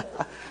 Sorry.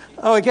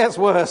 Oh, it gets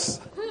worse.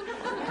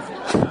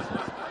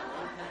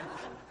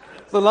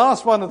 The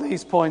last one of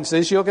these points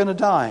is you're going to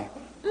die.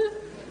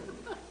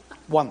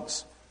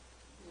 Once.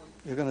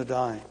 You're going to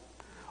die.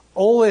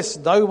 All this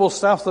noble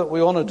stuff that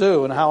we want to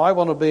do and how I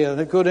want to be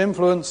a good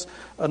influence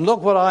and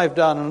look what I've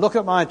done and look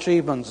at my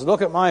achievements, and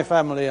look at my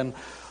family and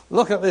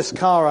look at this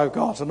car I've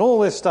got and all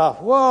this stuff.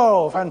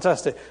 Whoa,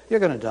 fantastic. You're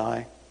going to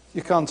die.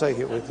 You can't take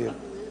it with you.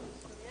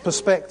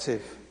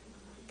 Perspective.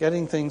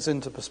 Getting things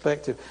into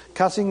perspective.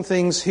 Cutting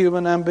things,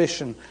 human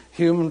ambition,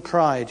 human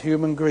pride,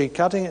 human greed.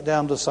 Cutting it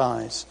down to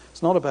size.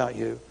 It's not about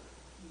you.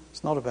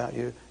 It's not about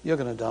you. You're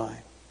going to die.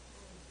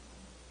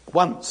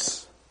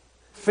 Once.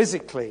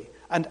 Physically.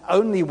 And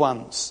only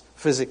once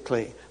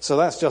physically. So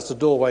that's just a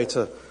doorway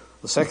to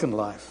the second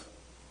life.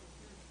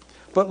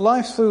 But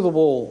life through the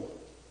wall,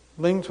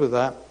 linked with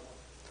that,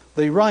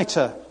 the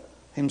writer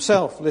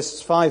himself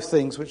lists four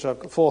things which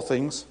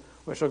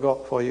I've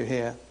got for you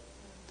here.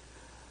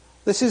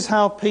 This is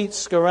how Pete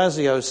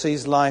Scarazio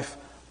sees life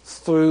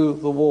through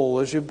the wall,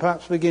 as you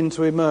perhaps begin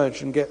to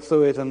emerge and get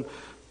through it and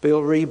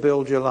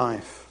rebuild your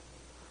life.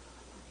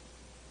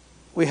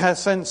 We have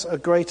sense a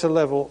greater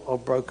level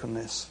of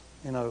brokenness.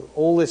 You know,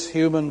 all this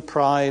human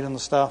pride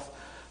and stuff,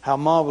 how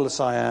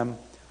marvelous I am.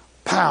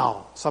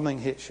 Pow! Something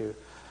hits you.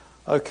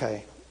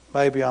 Okay,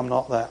 maybe I'm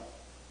not that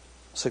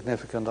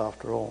significant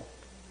after all.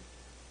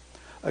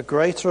 A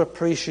greater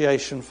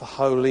appreciation for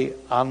holy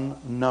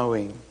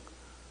unknowing.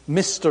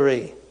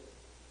 Mystery.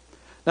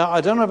 Now,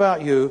 I don't know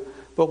about you,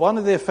 but one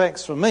of the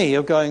effects for me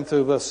of going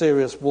through a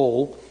serious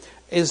wall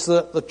is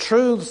that the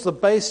truths, the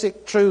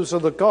basic truths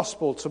of the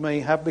gospel to me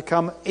have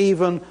become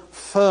even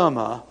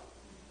firmer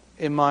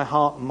in my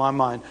heart and my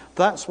mind.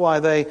 That's why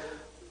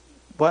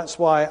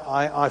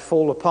I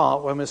fall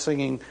apart when we're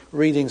singing,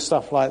 reading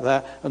stuff like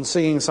that and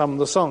singing some of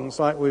the songs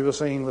like we were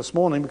singing this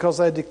morning, because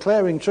they're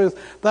declaring truth.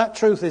 That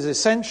truth is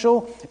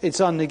essential, it's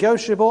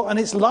unnegotiable, and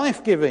it's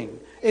life-giving.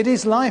 It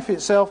is life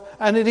itself,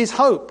 and it is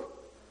hope.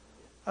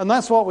 And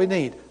that's what we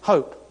need,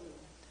 hope.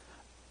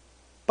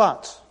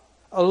 But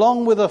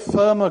along with a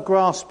firmer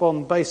grasp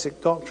on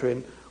basic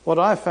doctrine, what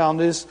I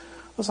found is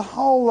there's a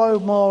whole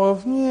load more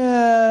of,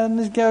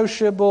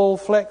 negotiable,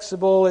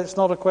 flexible. It's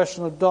not a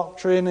question of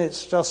doctrine.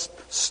 It's just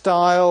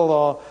style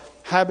or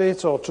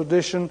habit or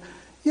tradition.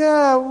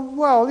 Yeah,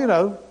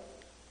 well,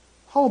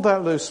 hold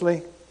that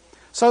loosely.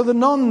 So the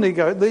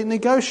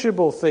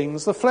negotiable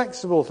things, the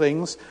flexible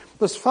things,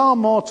 there's far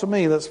more to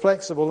me that's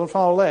flexible and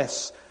far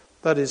less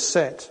that is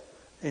set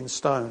in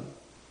stone.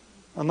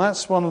 And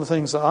that's one of the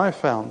things that I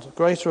found, a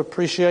greater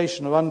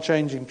appreciation of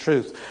unchanging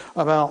truth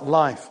about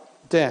life,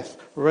 death,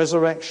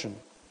 resurrection.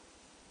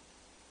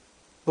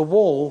 The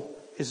wall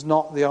is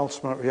not the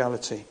ultimate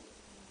reality.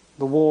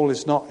 The wall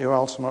is not your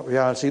ultimate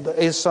reality. There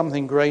is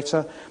something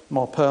greater,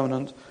 more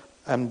permanent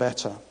and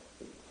better.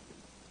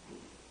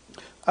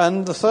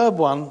 And the third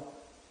one,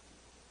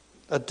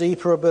 a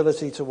deeper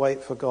ability to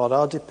wait for God.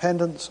 Our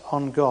dependence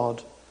on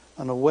God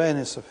and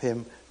awareness of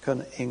Him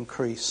can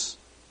increase.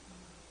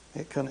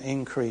 It can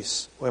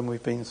increase when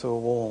we've been through a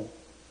wall.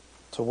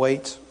 To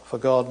wait for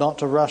God, not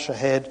to rush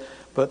ahead,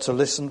 but to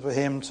listen for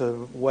Him,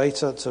 to wait,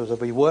 to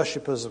be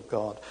worshippers of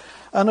God.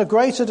 And a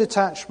greater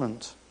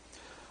detachment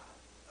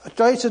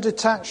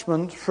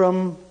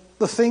from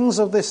the things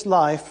of this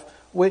life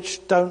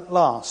which don't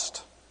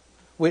last,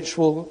 which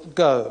will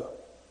go.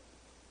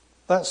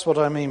 That's what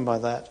I mean by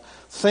that.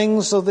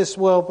 Things of this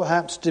world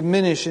perhaps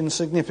diminish in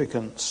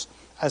significance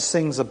as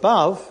things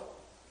above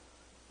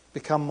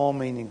become more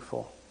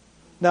meaningful.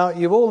 Now,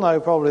 you all know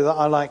probably that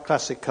I like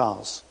classic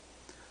cars.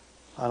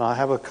 And I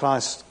have a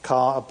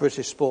a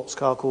British sports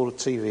car called a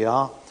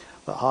TVR,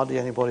 that hardly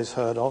anybody's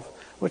heard of,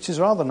 which is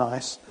rather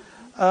nice.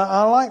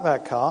 I like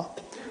that car.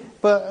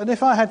 And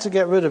if I had to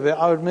get rid of it,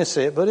 I would miss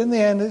it. But in the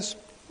end, it's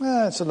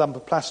a lump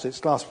of plastic. It's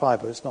glass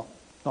fibre. It's not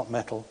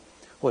metal.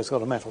 Well, it's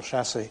got a metal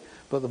chassis,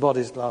 but the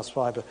body's glass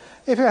fibre.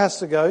 If it has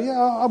to go,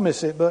 I'll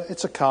miss it, but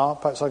it's a car.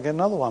 Perhaps I'll get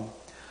another one.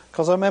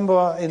 Because I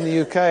remember in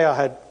the UK I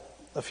had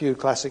a few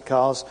classic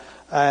cars,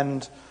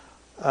 and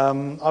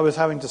I was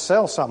having to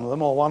sell some of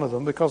them, or one of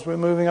them, because we were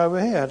moving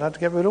over here. I'd had to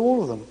get rid of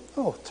all of them.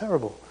 Oh,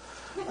 terrible.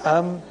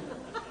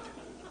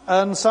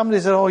 And somebody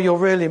said, you'll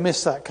really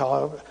miss that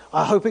car.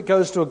 I hope it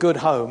goes to a good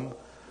home.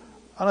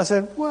 And I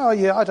said, well,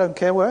 yeah, I don't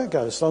care where it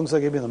goes, as long as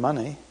they give me the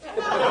money.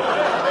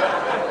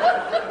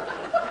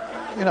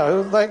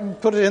 They can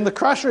put it in the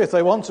crusher if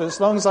they want to, as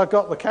long as I've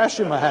got the cash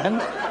in my hand.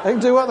 They can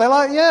do what they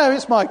like. Yeah,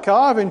 it's my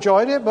car, I've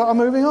enjoyed it, but I'm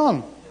moving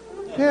on.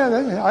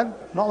 Yeah, I'm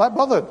not that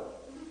bothered.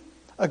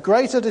 A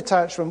greater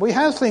detachment. We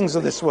have things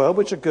of this world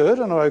which are good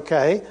and are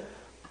okay,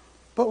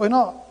 but we're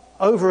not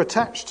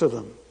over-attached to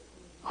them,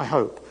 I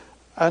hope.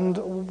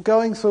 And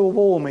going through a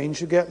wall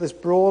means you get this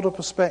broader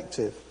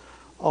perspective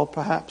of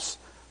perhaps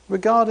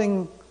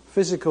regarding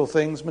physical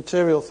things,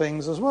 material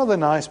things as well. They're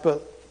nice,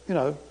 but,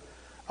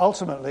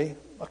 ultimately,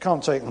 I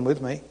can't take them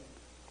with me.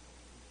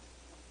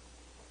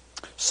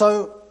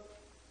 So,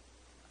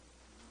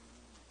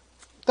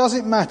 does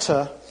it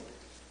matter,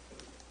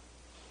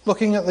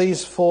 looking at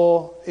these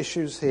 4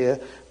 issues here,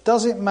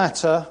 does it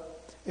matter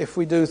if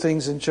we do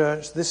things in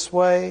church this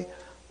way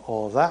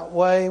or that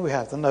way? We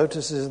have the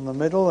notices in the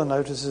middle, the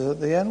notices at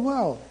the end.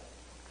 Well,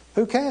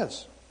 who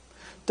cares?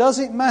 Does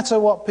it matter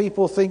what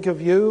people think of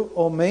you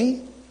or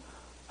me?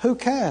 Who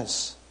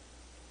cares?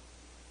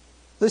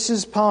 This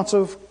is part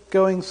of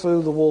going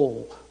through the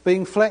wall,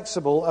 being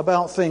flexible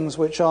about things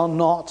which are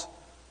not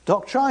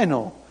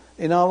doctrinal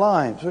in our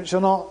lives, which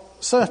are not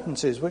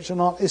certainties, which are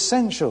not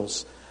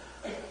essentials.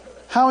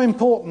 How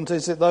important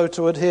is it, though,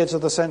 to adhere to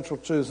the central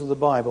truth of the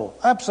Bible?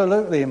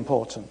 Absolutely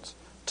important.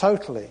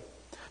 Totally.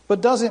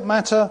 But does it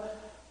matter?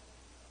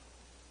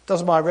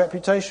 Does my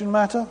reputation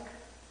matter?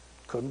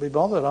 Couldn't be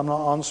bothered. I'm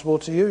not answerable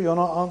to you. You're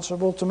not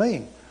answerable to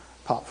me.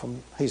 Apart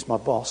from he's my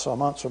boss, so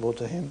I'm answerable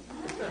to him.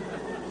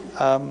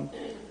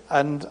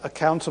 And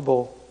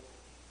accountable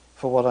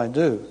for what I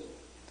do.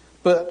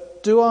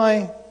 But do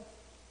I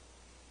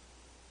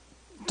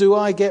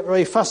get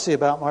very fussy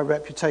about my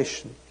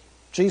reputation?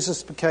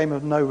 Jesus became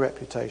of no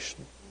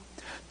reputation.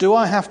 Do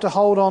I have to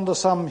hold on to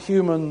some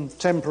human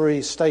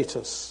temporary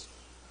status?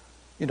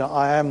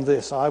 I am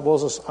this, I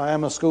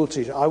am a school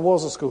teacher, I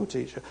was a school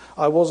teacher,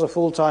 I was a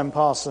full-time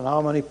pastor, now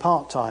I'm only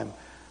part-time.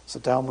 It's a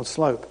downward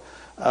slope.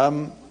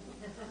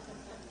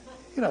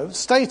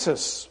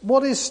 Status.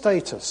 What is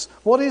status?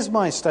 What is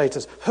my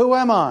status? Who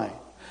am I?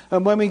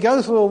 And when we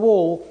go through a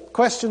wall,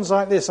 questions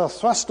like this are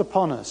thrust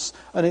upon us,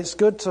 and it's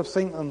good to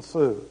think them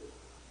through.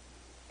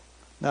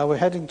 Now we're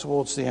heading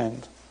towards the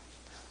end,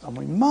 and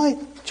we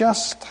might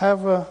just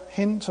have a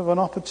hint of an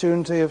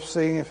opportunity of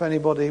seeing if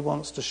anybody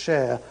wants to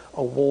share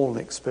a wall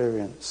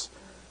experience,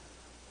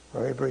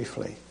 very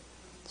briefly.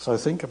 So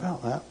think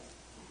about that.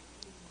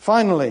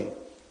 Finally,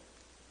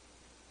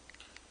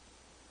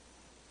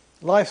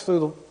 life through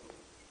the...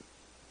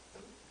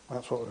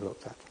 That's what we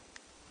looked at.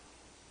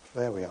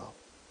 There we are.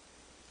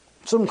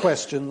 Some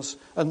questions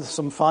and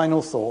some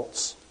final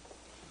thoughts.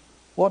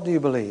 What do you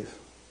believe?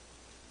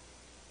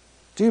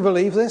 Do you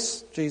believe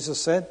this?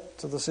 Jesus said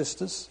to the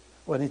sisters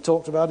when he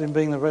talked about him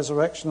being the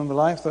resurrection and the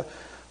life,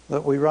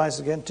 that we rise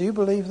again. Do you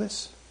believe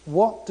this?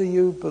 What do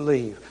you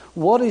believe?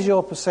 What is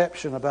your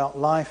perception about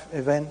life,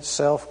 events,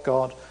 self,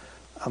 God,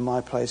 and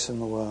my place in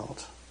the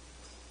world?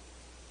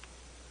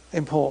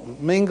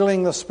 Important.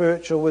 Mingling the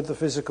spiritual with the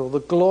physical. The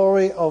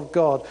glory of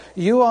God.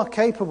 You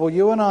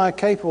and I are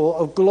capable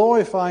of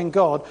glorifying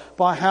God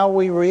by how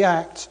we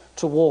react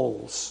to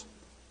walls.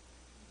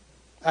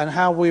 And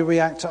how we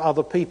react to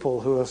other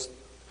people who are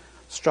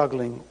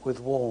struggling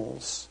with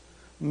walls.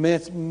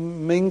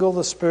 Mingle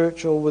the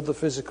spiritual with the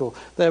physical.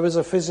 There is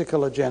a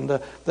physical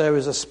agenda. There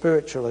is a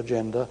spiritual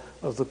agenda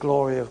of the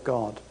glory of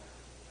God.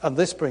 And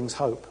this brings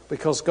hope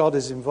because God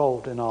is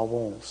involved in our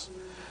walls.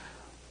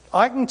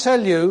 I can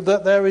tell you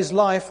that there is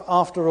life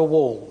after a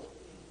wall.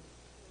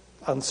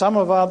 And some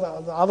of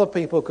other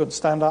people could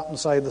stand up and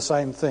say the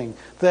same thing.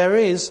 There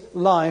is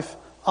life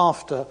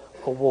after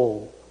a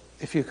wall,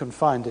 if you can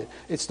find it.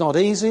 It's not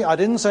easy. I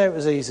didn't say it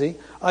was easy.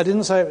 I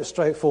didn't say it was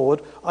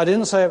straightforward. I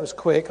didn't say it was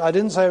quick. I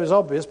didn't say it was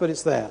obvious, but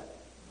it's there.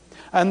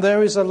 And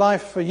there is a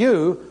life for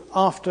you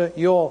after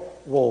your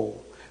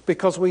wall.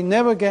 Because we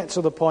never get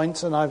to the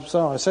point, and I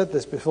said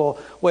this before,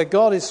 where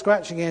God is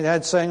scratching his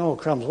head saying, oh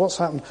crumbs, what's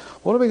happened?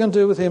 What are we going to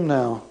do with him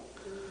now?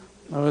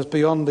 Oh, it's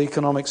beyond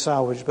economic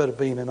salvage, better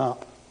beam him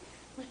up.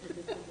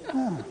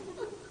 Yeah.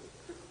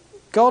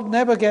 God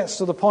never gets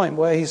to the point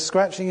where he's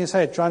scratching his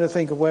head trying to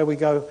think of where we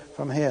go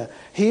from here.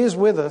 He is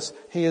with us,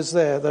 he is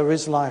there, there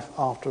is life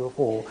after a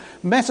wall.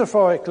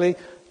 Metaphorically,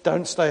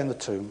 don't stay in the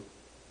tomb.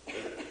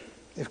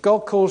 If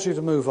God calls you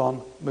to move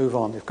on, move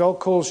on. If God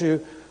calls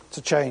you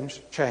to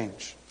change,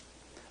 change.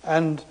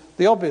 And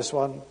the obvious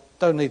one,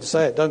 don't need to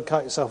say it, don't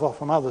cut yourself off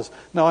from others.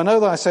 Now, I know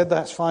that I said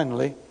that's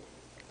finally,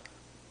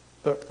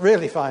 but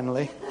really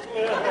finally.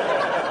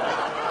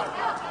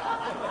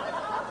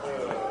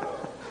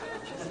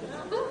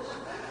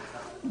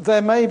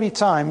 There may be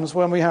times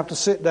when we have to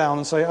sit down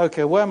and say,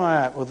 okay, where am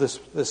I at with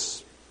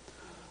this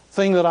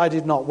thing that I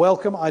did not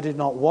welcome, I did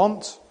not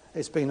want?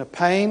 It's been a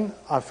pain.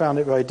 I found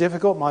it very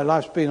difficult. My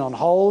life's been on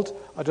hold.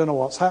 I don't know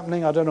what's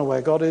happening. I don't know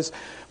where God is.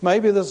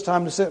 Maybe there's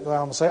time to sit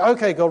down and say,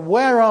 okay, God,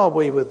 where are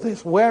we with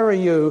this? Where are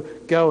you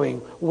going?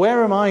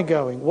 Where am I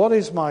going? What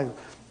is my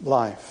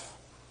life?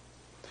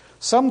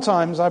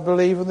 Sometimes I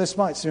believe, and this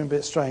might seem a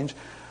bit strange,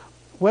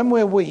 when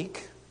we're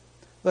weak,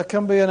 there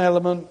can be an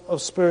element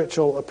of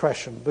spiritual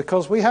oppression,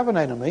 because we have an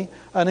enemy,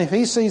 and if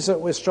he sees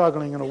that we're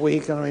struggling and are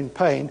weak and are in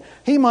pain,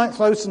 he might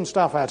throw some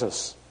stuff at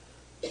us.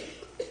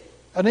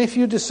 And if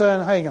you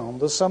discern, hang on,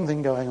 there's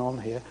something going on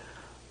here,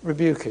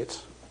 rebuke it,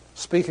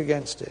 speak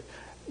against it.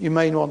 You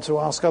may want to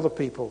ask other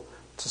people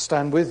to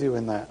stand with you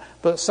in that.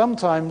 But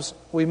sometimes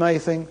we may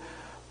think,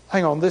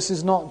 hang on, this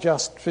is not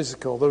just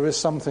physical, there is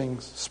something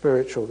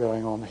spiritual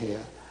going on here,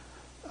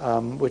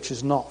 which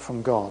is not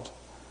from God.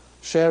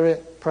 Share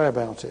it, pray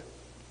about it.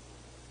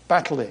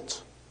 Battle it.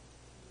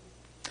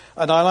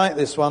 And I like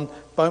this one,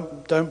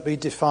 don't be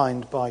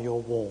defined by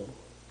your wall.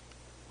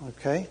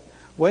 Okay?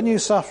 When you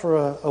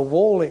suffer a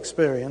wall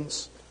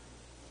experience,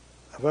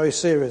 a very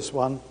serious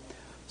one,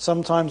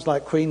 sometimes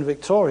like Queen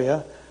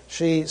Victoria,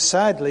 she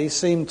sadly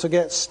seemed to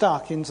get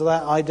stuck into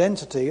that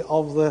identity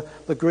of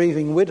the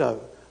grieving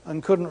widow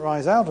and couldn't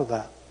rise out of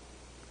that.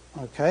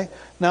 Okay?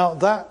 Now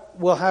that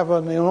will have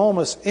an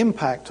enormous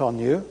impact on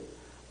you,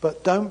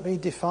 but don't be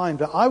defined.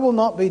 But I will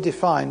not be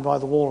defined by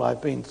the wall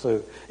I've been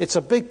through. It's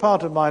a big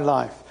part of my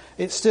life.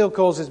 It still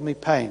causes me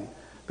pain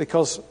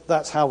because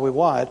that's how we're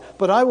wired.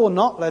 But I will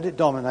not let it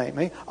dominate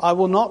me. I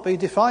will not be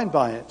defined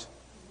by it.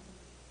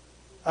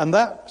 And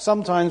that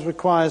sometimes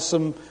requires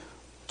some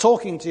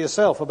talking to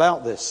yourself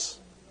about this.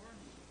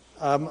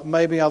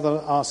 Maybe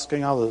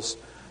asking others.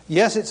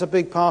 Yes, it's a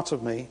big part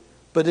of me,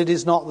 but it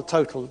is not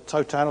the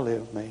totality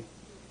of me.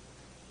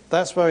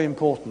 That's very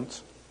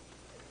important.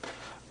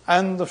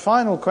 And the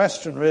final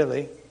question,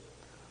 really,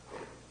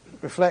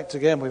 reflect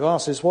again, we've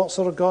asked is, what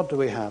sort of God do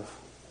we have?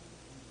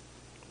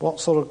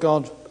 What sort of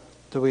God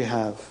do we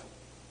have?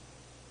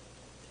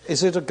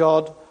 Is it a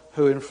God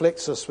who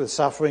inflicts us with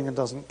suffering and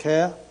doesn't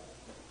care?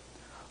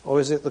 Or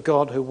is it the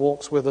God who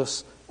walks with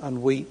us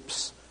and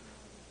weeps,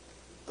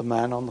 the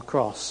man on the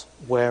cross,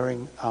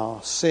 wearing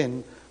our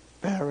sin,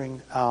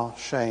 bearing our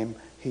shame?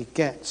 He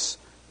gets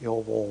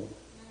your wall.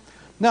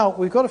 Now,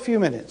 we've got a few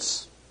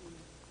minutes.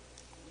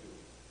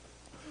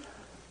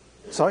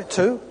 Sorry,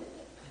 2?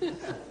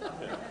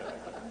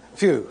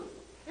 Few.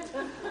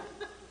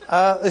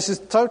 This is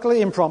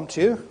totally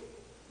impromptu.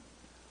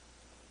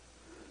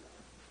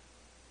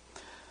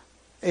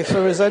 If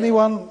there is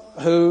anyone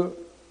who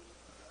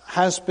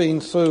has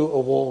been through a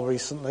wall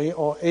recently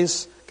or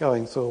is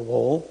going through a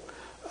wall,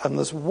 and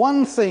there's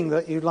one thing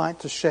that you'd like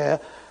to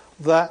share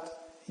that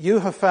you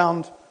have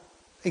found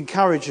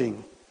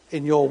encouraging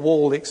in your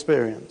wall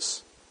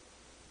experience,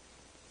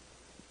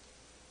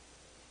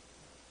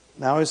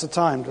 now is the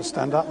time to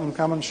stand up and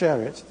come and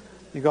share it.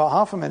 You've got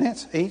half a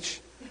minute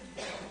each.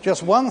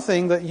 Just one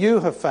thing that you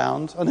have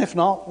found, and if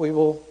not, we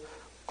will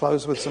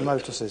close with some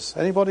notices.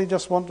 Anybody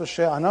just want to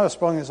share? I know a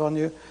sprung is on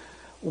you.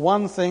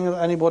 One thing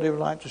that anybody would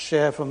like to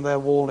share from their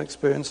wall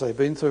experience they've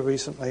been through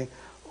recently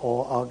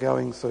or are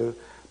going through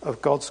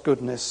of God's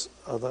goodness,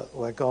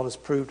 where God has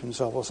proved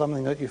himself, or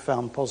something that you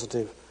found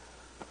positive.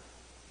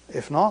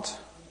 If not,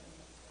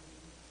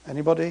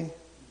 anybody?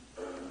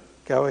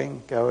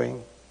 Going.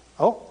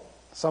 Oh,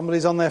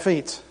 somebody's on their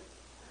feet.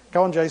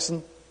 Go on,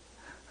 Jason.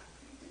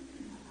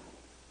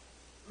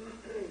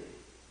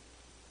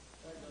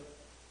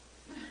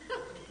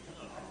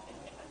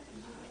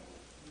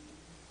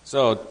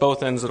 So, at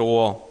both ends of the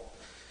wall.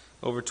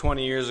 Over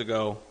 20 years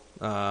ago,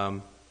 I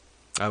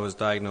was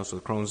diagnosed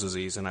with Crohn's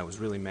disease, and I was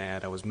really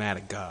mad. I was mad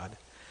at God.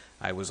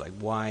 I was like,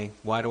 why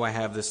do I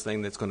have this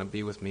thing that's going to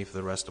be with me for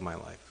the rest of my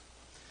life?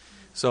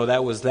 So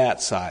that was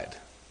that side,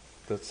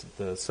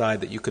 the side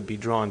that you could be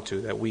drawn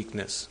to, that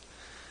weakness.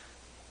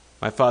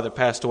 My father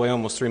passed away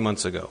almost 3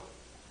 months ago.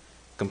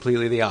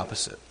 Completely the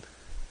opposite.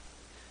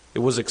 It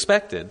was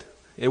expected.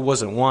 It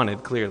wasn't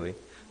wanted, clearly,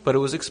 but it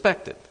was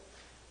expected.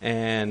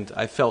 And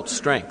I felt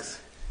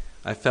strength.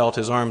 I felt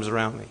his arms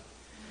around me.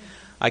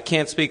 I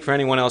can't speak for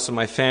anyone else in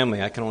my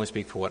family. I can only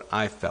speak for what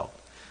I felt.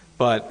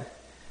 But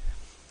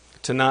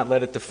to not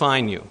let it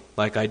define you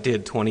like I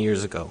did 20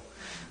 years ago.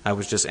 I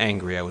was just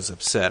angry. I was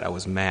upset. I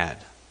was mad.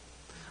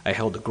 I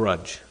held a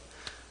grudge.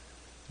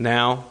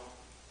 Now,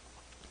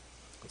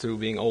 through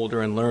being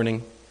older and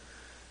learning,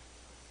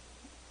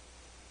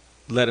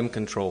 let him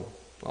control.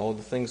 All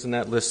the things in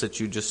that list that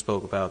you just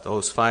spoke about,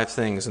 those 5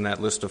 things in that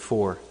list of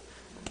 4.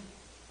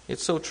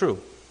 It's so true.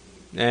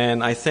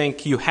 And I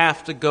think you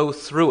have to go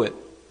through it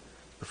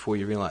before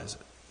you realize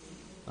it.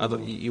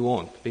 Otherwise, you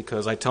won't.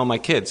 Because I tell my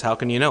kids, how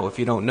can you know? If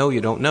you don't know,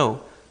 you don't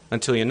know.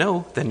 Until you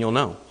know, then you'll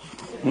know.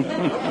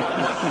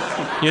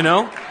 You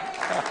know?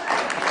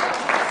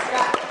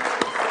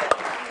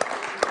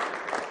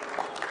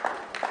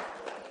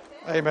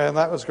 Amen.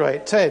 That was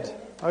great. Ted,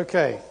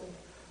 okay.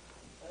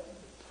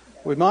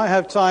 We might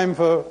have time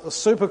for a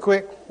super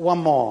quick one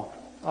more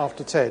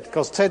after Ted,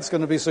 because Ted's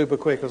going to be super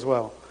quick as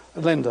well.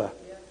 Linda,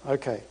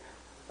 okay.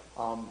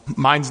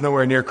 Mine's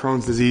nowhere near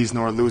Crohn's disease,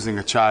 nor losing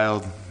a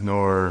child,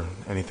 nor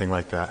anything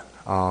like that.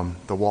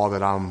 The wall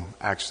that I'm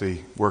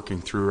actually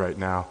working through right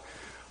now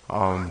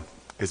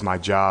is my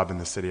job in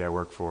the city I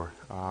work for.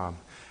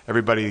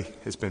 Everybody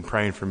has been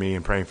praying for me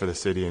and praying for the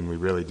city, and we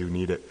really do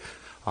need it.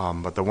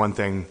 But the one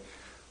thing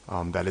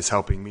that is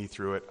helping me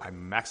through it,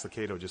 Max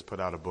Lucado just put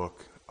out a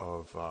book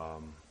of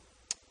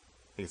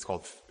think it's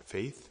called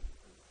Faith.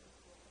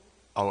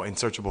 Oh,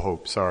 Unsearchable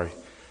Hope, sorry.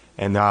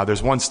 And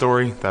there's one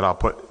story that I'll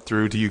put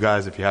through to you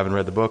guys if you haven't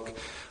read the book.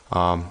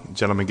 A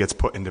gentleman gets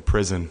put into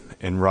prison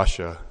in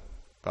Russia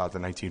about the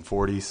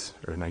 1940s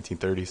or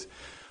 1930s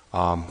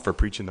for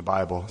preaching the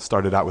Bible.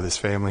 Started out with his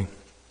family.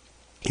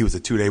 He was a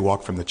 2-day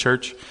walk from the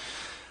church.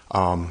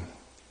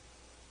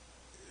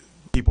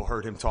 People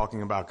heard him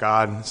talking about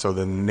God, so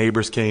the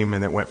neighbors came,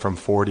 and it went from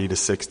 40 to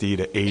 60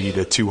 to 80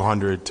 to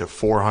 200 to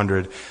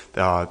 400.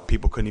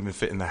 People couldn't even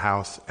fit in the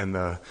house, and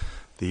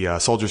the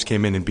soldiers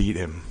came in and beat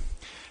him.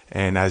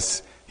 And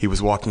as he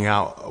was walking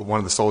out, one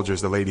of the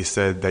soldiers, the lady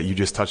said that you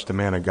just touched a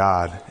man of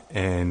God,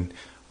 and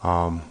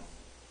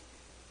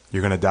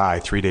you're going to die.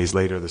 3 days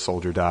later, the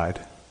soldier died.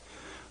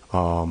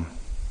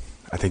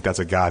 I think that's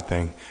a God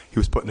thing. He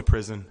was put into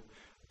prison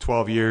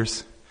 12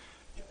 years.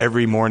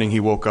 Every morning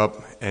he woke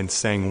up and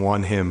sang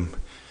one hymn.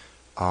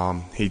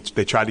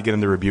 They tried to get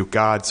him to rebuke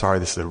God. Sorry,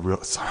 I'm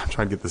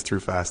trying to get this through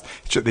fast.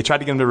 They tried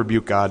to get him to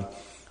rebuke God.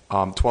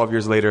 12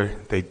 years later,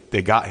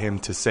 they got him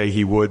to say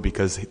he would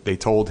because they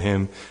told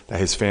him that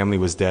his family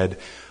was dead.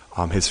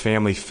 His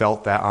family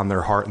felt that on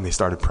their heart, and they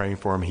started praying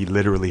for him. He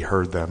literally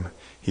heard them.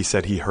 He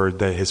said he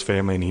heard his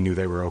family, and he knew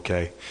they were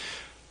okay.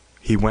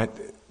 He went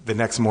the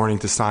next morning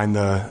to sign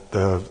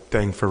the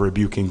thing for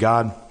rebuking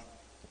God.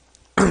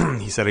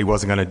 He said he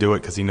wasn't going to do it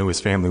because he knew his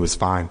family was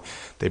fine.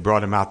 They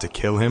brought him out to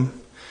kill him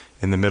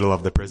in the middle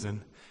of the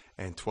prison,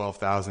 and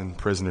 12,000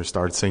 prisoners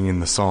started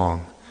singing the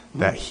song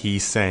that he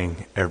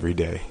sang every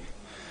day.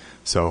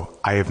 So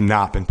I have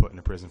not been put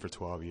into prison for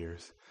 12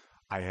 years.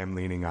 I am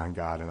leaning on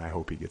God, and I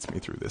hope he gets me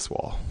through this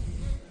wall.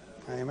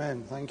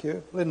 Amen. Thank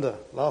you. Linda,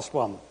 last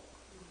one.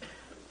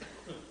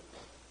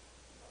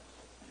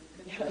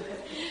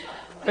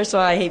 First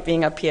of all, I hate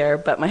being up here,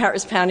 but my heart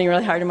was pounding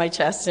really hard in my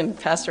chest, and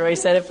Pastor Roy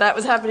said if that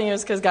was happening, it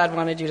was because God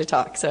wanted you to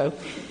talk. So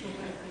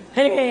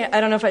anyway, I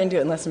don't know if I can do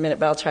it in less than a minute,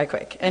 but I'll try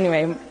quick.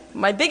 Anyway,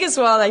 my biggest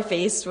wall I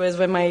faced was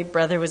when my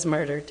brother was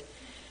murdered.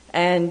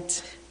 And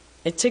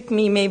it took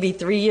me maybe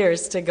 3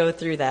 years to go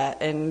through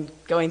that. And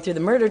going through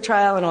the murder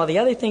trial and all the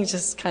other things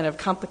just kind of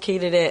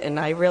complicated it, and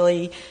I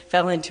really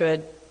fell into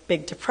a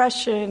big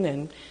depression,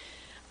 and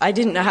I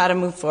didn't know how to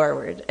move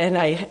forward. And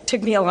it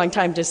took me a long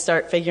time to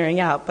start figuring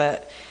out,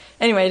 but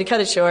anyway, to cut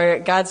it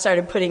short, God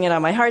started putting it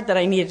on my heart that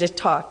I needed to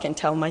talk and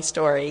tell my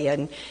story.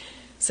 And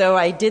so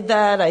I did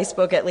that. I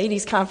spoke at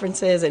ladies'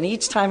 conferences, and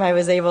each time I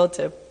was able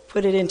to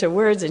put it into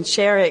words and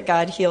share it,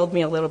 God healed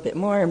me a little bit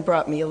more and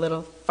brought me a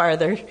little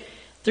farther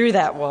through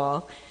that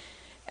wall.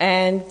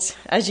 And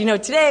as you know,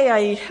 today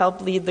I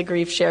help lead the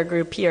Grief Share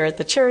group here at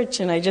the church,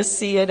 and I just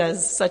see it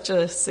as such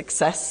a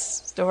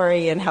success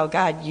story and how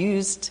God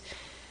used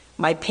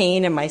my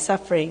pain and my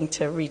suffering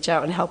to reach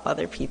out and help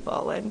other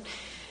people. And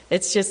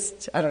it's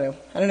just, I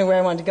don't know where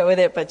I wanted to go with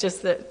it, but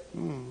just that,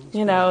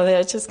 that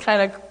it's just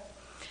kind of,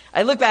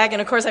 I look back,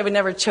 and of course I would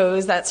never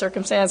chose that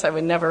circumstance.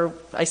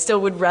 I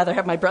still would rather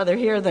have my brother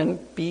here than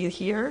be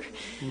here.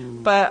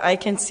 But I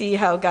can see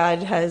how God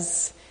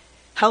has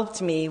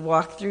helped me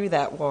walk through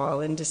that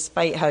wall, and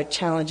despite how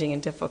challenging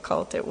and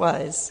difficult it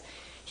was,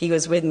 he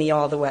was with me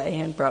all the way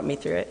and brought me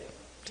through it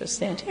to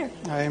stand here.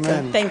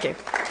 Amen. So, thank you.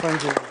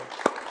 Thank you.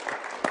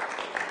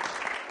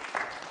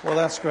 Well,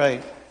 that's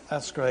great.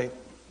 That's great.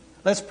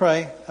 Let's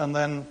pray, and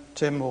then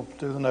Tim will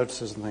do the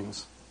notices and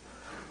things.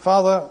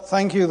 Father,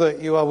 thank you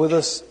that you are with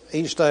us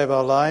each day of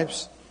our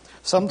lives.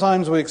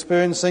 Sometimes we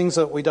experience things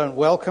that we don't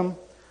welcome,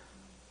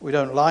 we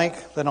don't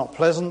like, they're not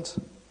pleasant.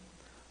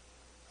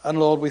 And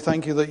Lord, we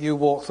thank you that you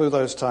walk through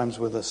those times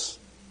with us.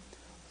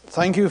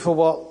 Thank you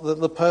for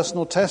the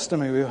personal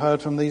testimony we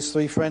heard from these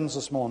three friends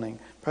this morning.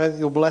 Pray that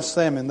you'll bless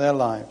them in their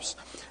lives.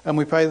 And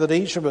we pray that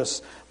each of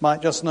us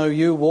might just know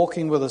you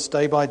walking with us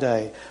day by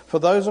day. For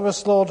those of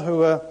us, Lord,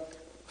 who are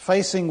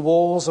facing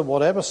walls of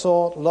whatever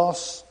sort,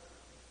 loss,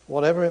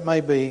 whatever it may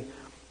be,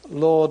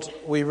 Lord,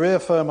 we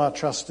reaffirm our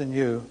trust in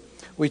you.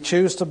 We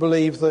choose to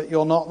believe that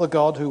you're not the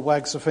God who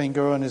wags a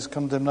finger and is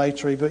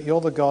condemnatory, but you're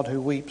the God who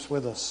weeps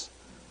with us.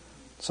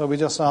 So we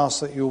just ask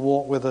that you'll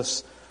walk with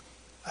us,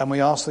 and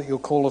we ask that you'll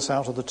call us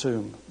out of the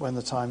tomb when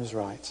the time is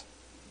right.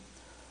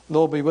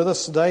 Lord, be with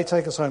us today.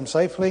 Take us home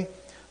safely,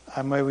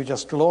 and may we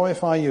just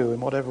glorify you in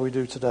whatever we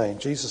do today. In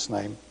Jesus'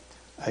 name,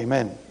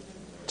 amen.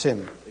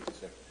 Tim.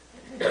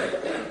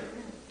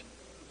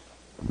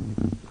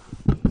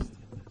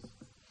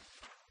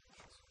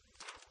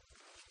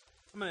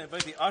 I'm going to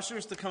invite the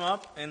ushers to come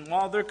up, and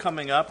while they're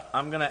coming up,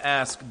 I'm going to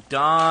ask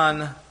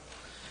Don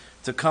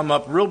to come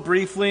up real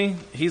briefly.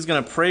 He's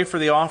going to pray for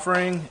the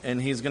offering,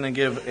 and he's going to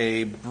give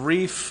a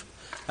brief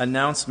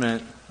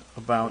announcement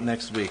about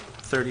next week.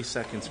 30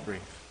 seconds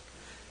brief.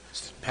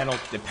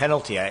 The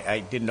penalty, I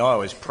didn't know I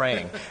was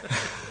praying.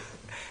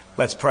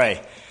 Let's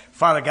pray.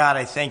 Father God,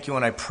 I thank you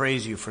and I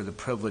praise you for the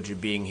privilege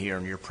of being here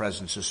in your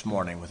presence this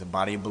morning with a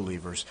body of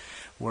believers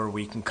where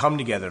we can come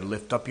together to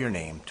lift up your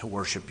name, to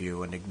worship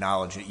you and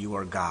acknowledge that you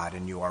are God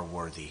and you are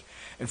worthy.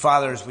 And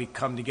Father, as we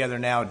come together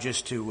now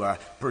just to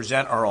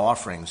present our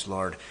offerings,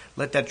 Lord,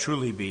 let that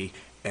truly be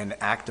an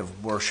act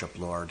of worship,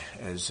 Lord,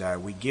 as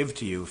we give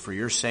to you for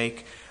your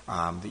sake,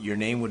 that your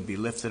name would be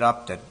lifted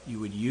up, that you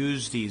would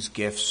use these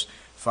gifts,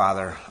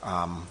 Father,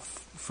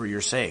 for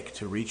your sake,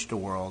 to reach the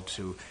world,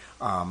 to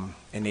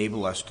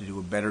enable us to do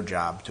a better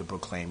job to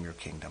proclaim your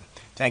kingdom.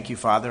 Thank you,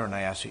 Father, and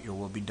I ask that your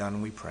will be done,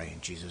 and we pray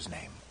in Jesus'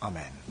 name.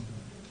 Amen.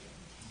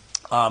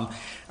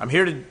 I'm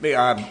here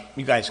to,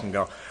 you guys can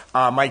go.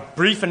 My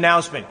brief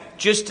announcement,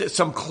 just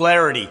some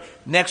clarity.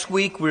 Next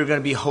week, we're going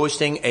to be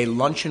hosting a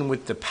luncheon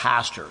with the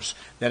pastors.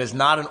 That is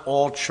not an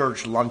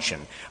all-church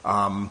luncheon.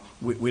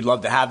 We'd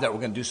love to have that.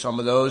 We're going to do some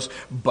of those.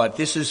 But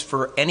this is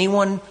for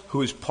anyone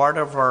who is part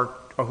of our,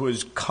 or who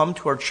has come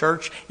to our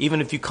church,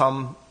 even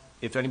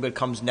if anybody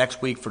comes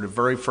next week for the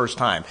very first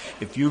time.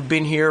 If you've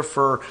been here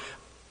for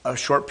a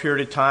short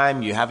period of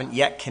time, you haven't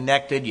yet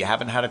connected, you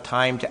haven't had a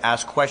time to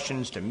ask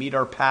questions, to meet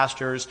our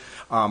pastors,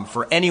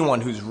 for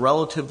anyone who's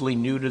relatively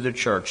new to the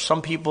church.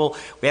 Some people,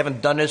 we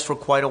haven't done this for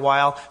quite a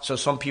while, so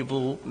some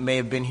people may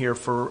have been here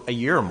for a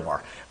year or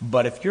more.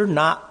 But if you're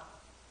not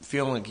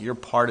feeling like you're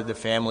part of the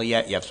family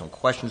yet, you have some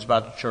questions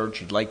about the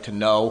church, you'd like to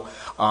know,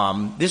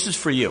 this is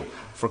for you.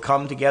 For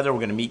come together, we're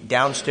going to meet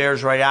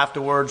downstairs right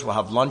afterwards. We'll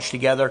have lunch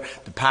together.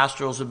 The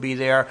pastors will be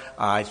there.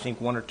 I think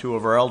one or two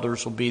of our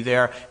elders will be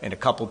there, and a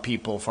couple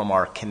people from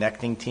our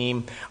connecting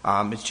team.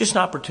 It's just an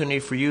opportunity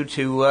for you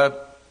to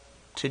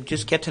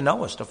just get to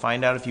know us, to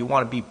find out if you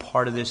want to be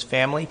part of this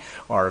family,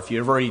 or if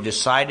you've already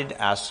decided to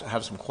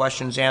have some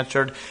questions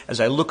answered. As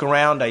I look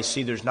around, I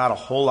see there's not a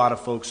whole lot of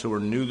folks who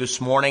are new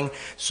this morning,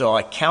 so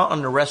I count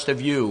on the rest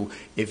of you.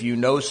 If you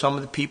know some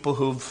of the people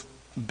who've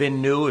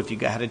been new, if you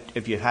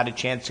had a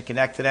chance to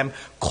connect to them,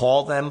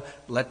 call them,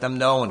 let them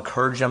know,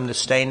 encourage them to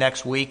stay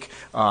next week.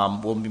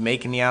 We'll be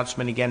making the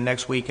announcement again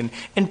next week,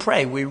 and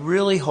pray. We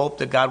really hope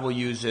that God will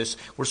use this.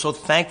 We're so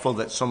thankful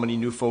that so many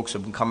new folks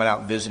have been coming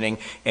out visiting,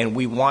 and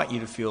we want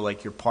you to feel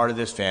like you're part of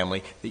this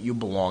family, that you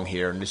belong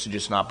here, and this is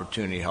just an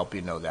opportunity to help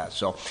you know that.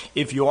 So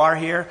if you are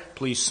here,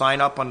 please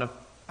sign up on the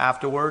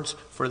afterwards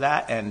for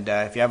that, and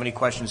if you have any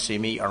questions, see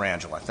me or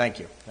Angela. Thank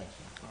you.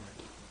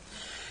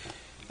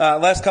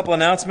 Last couple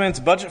announcements.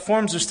 Budget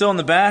forms are still in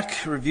the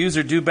back. Reviews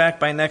are due back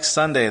by next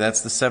Sunday.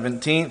 That's the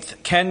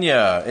 17th.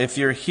 Kenya, if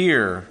you're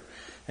here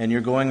and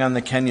you're going on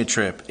the Kenya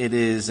trip, it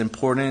is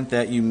important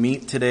that you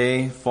meet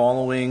today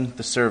following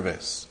the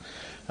service.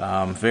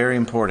 Very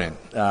important.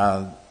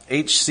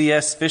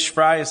 HCS Fish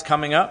Fry is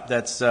coming up.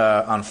 That's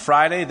on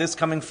Friday, this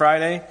coming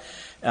Friday.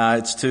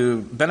 It's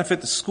to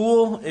benefit the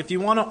school. If you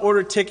want to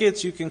order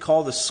tickets, you can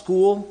call the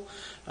school.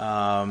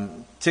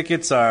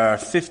 Tickets are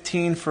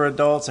 $15 for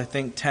adults, I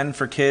think $10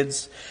 for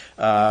kids.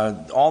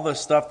 All the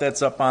stuff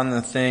that's up on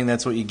the thing,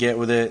 that's what you get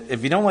with it.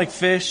 If you don't like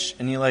fish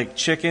and you like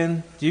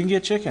chicken, you can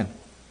get chicken.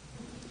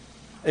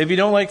 If you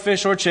don't like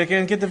fish or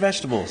chicken, get the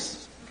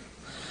vegetables.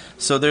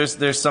 So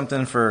there's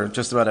something for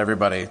just about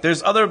everybody.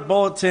 There's other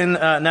bulletin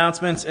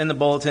announcements in the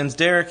bulletins.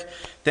 Derek,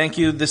 thank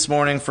you this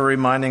morning for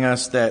reminding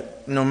us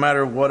that no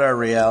matter what our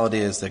reality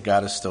is, that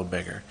God is still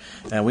bigger.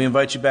 And we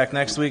invite you back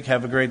next week.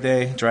 Have a great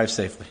day. Drive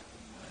safely.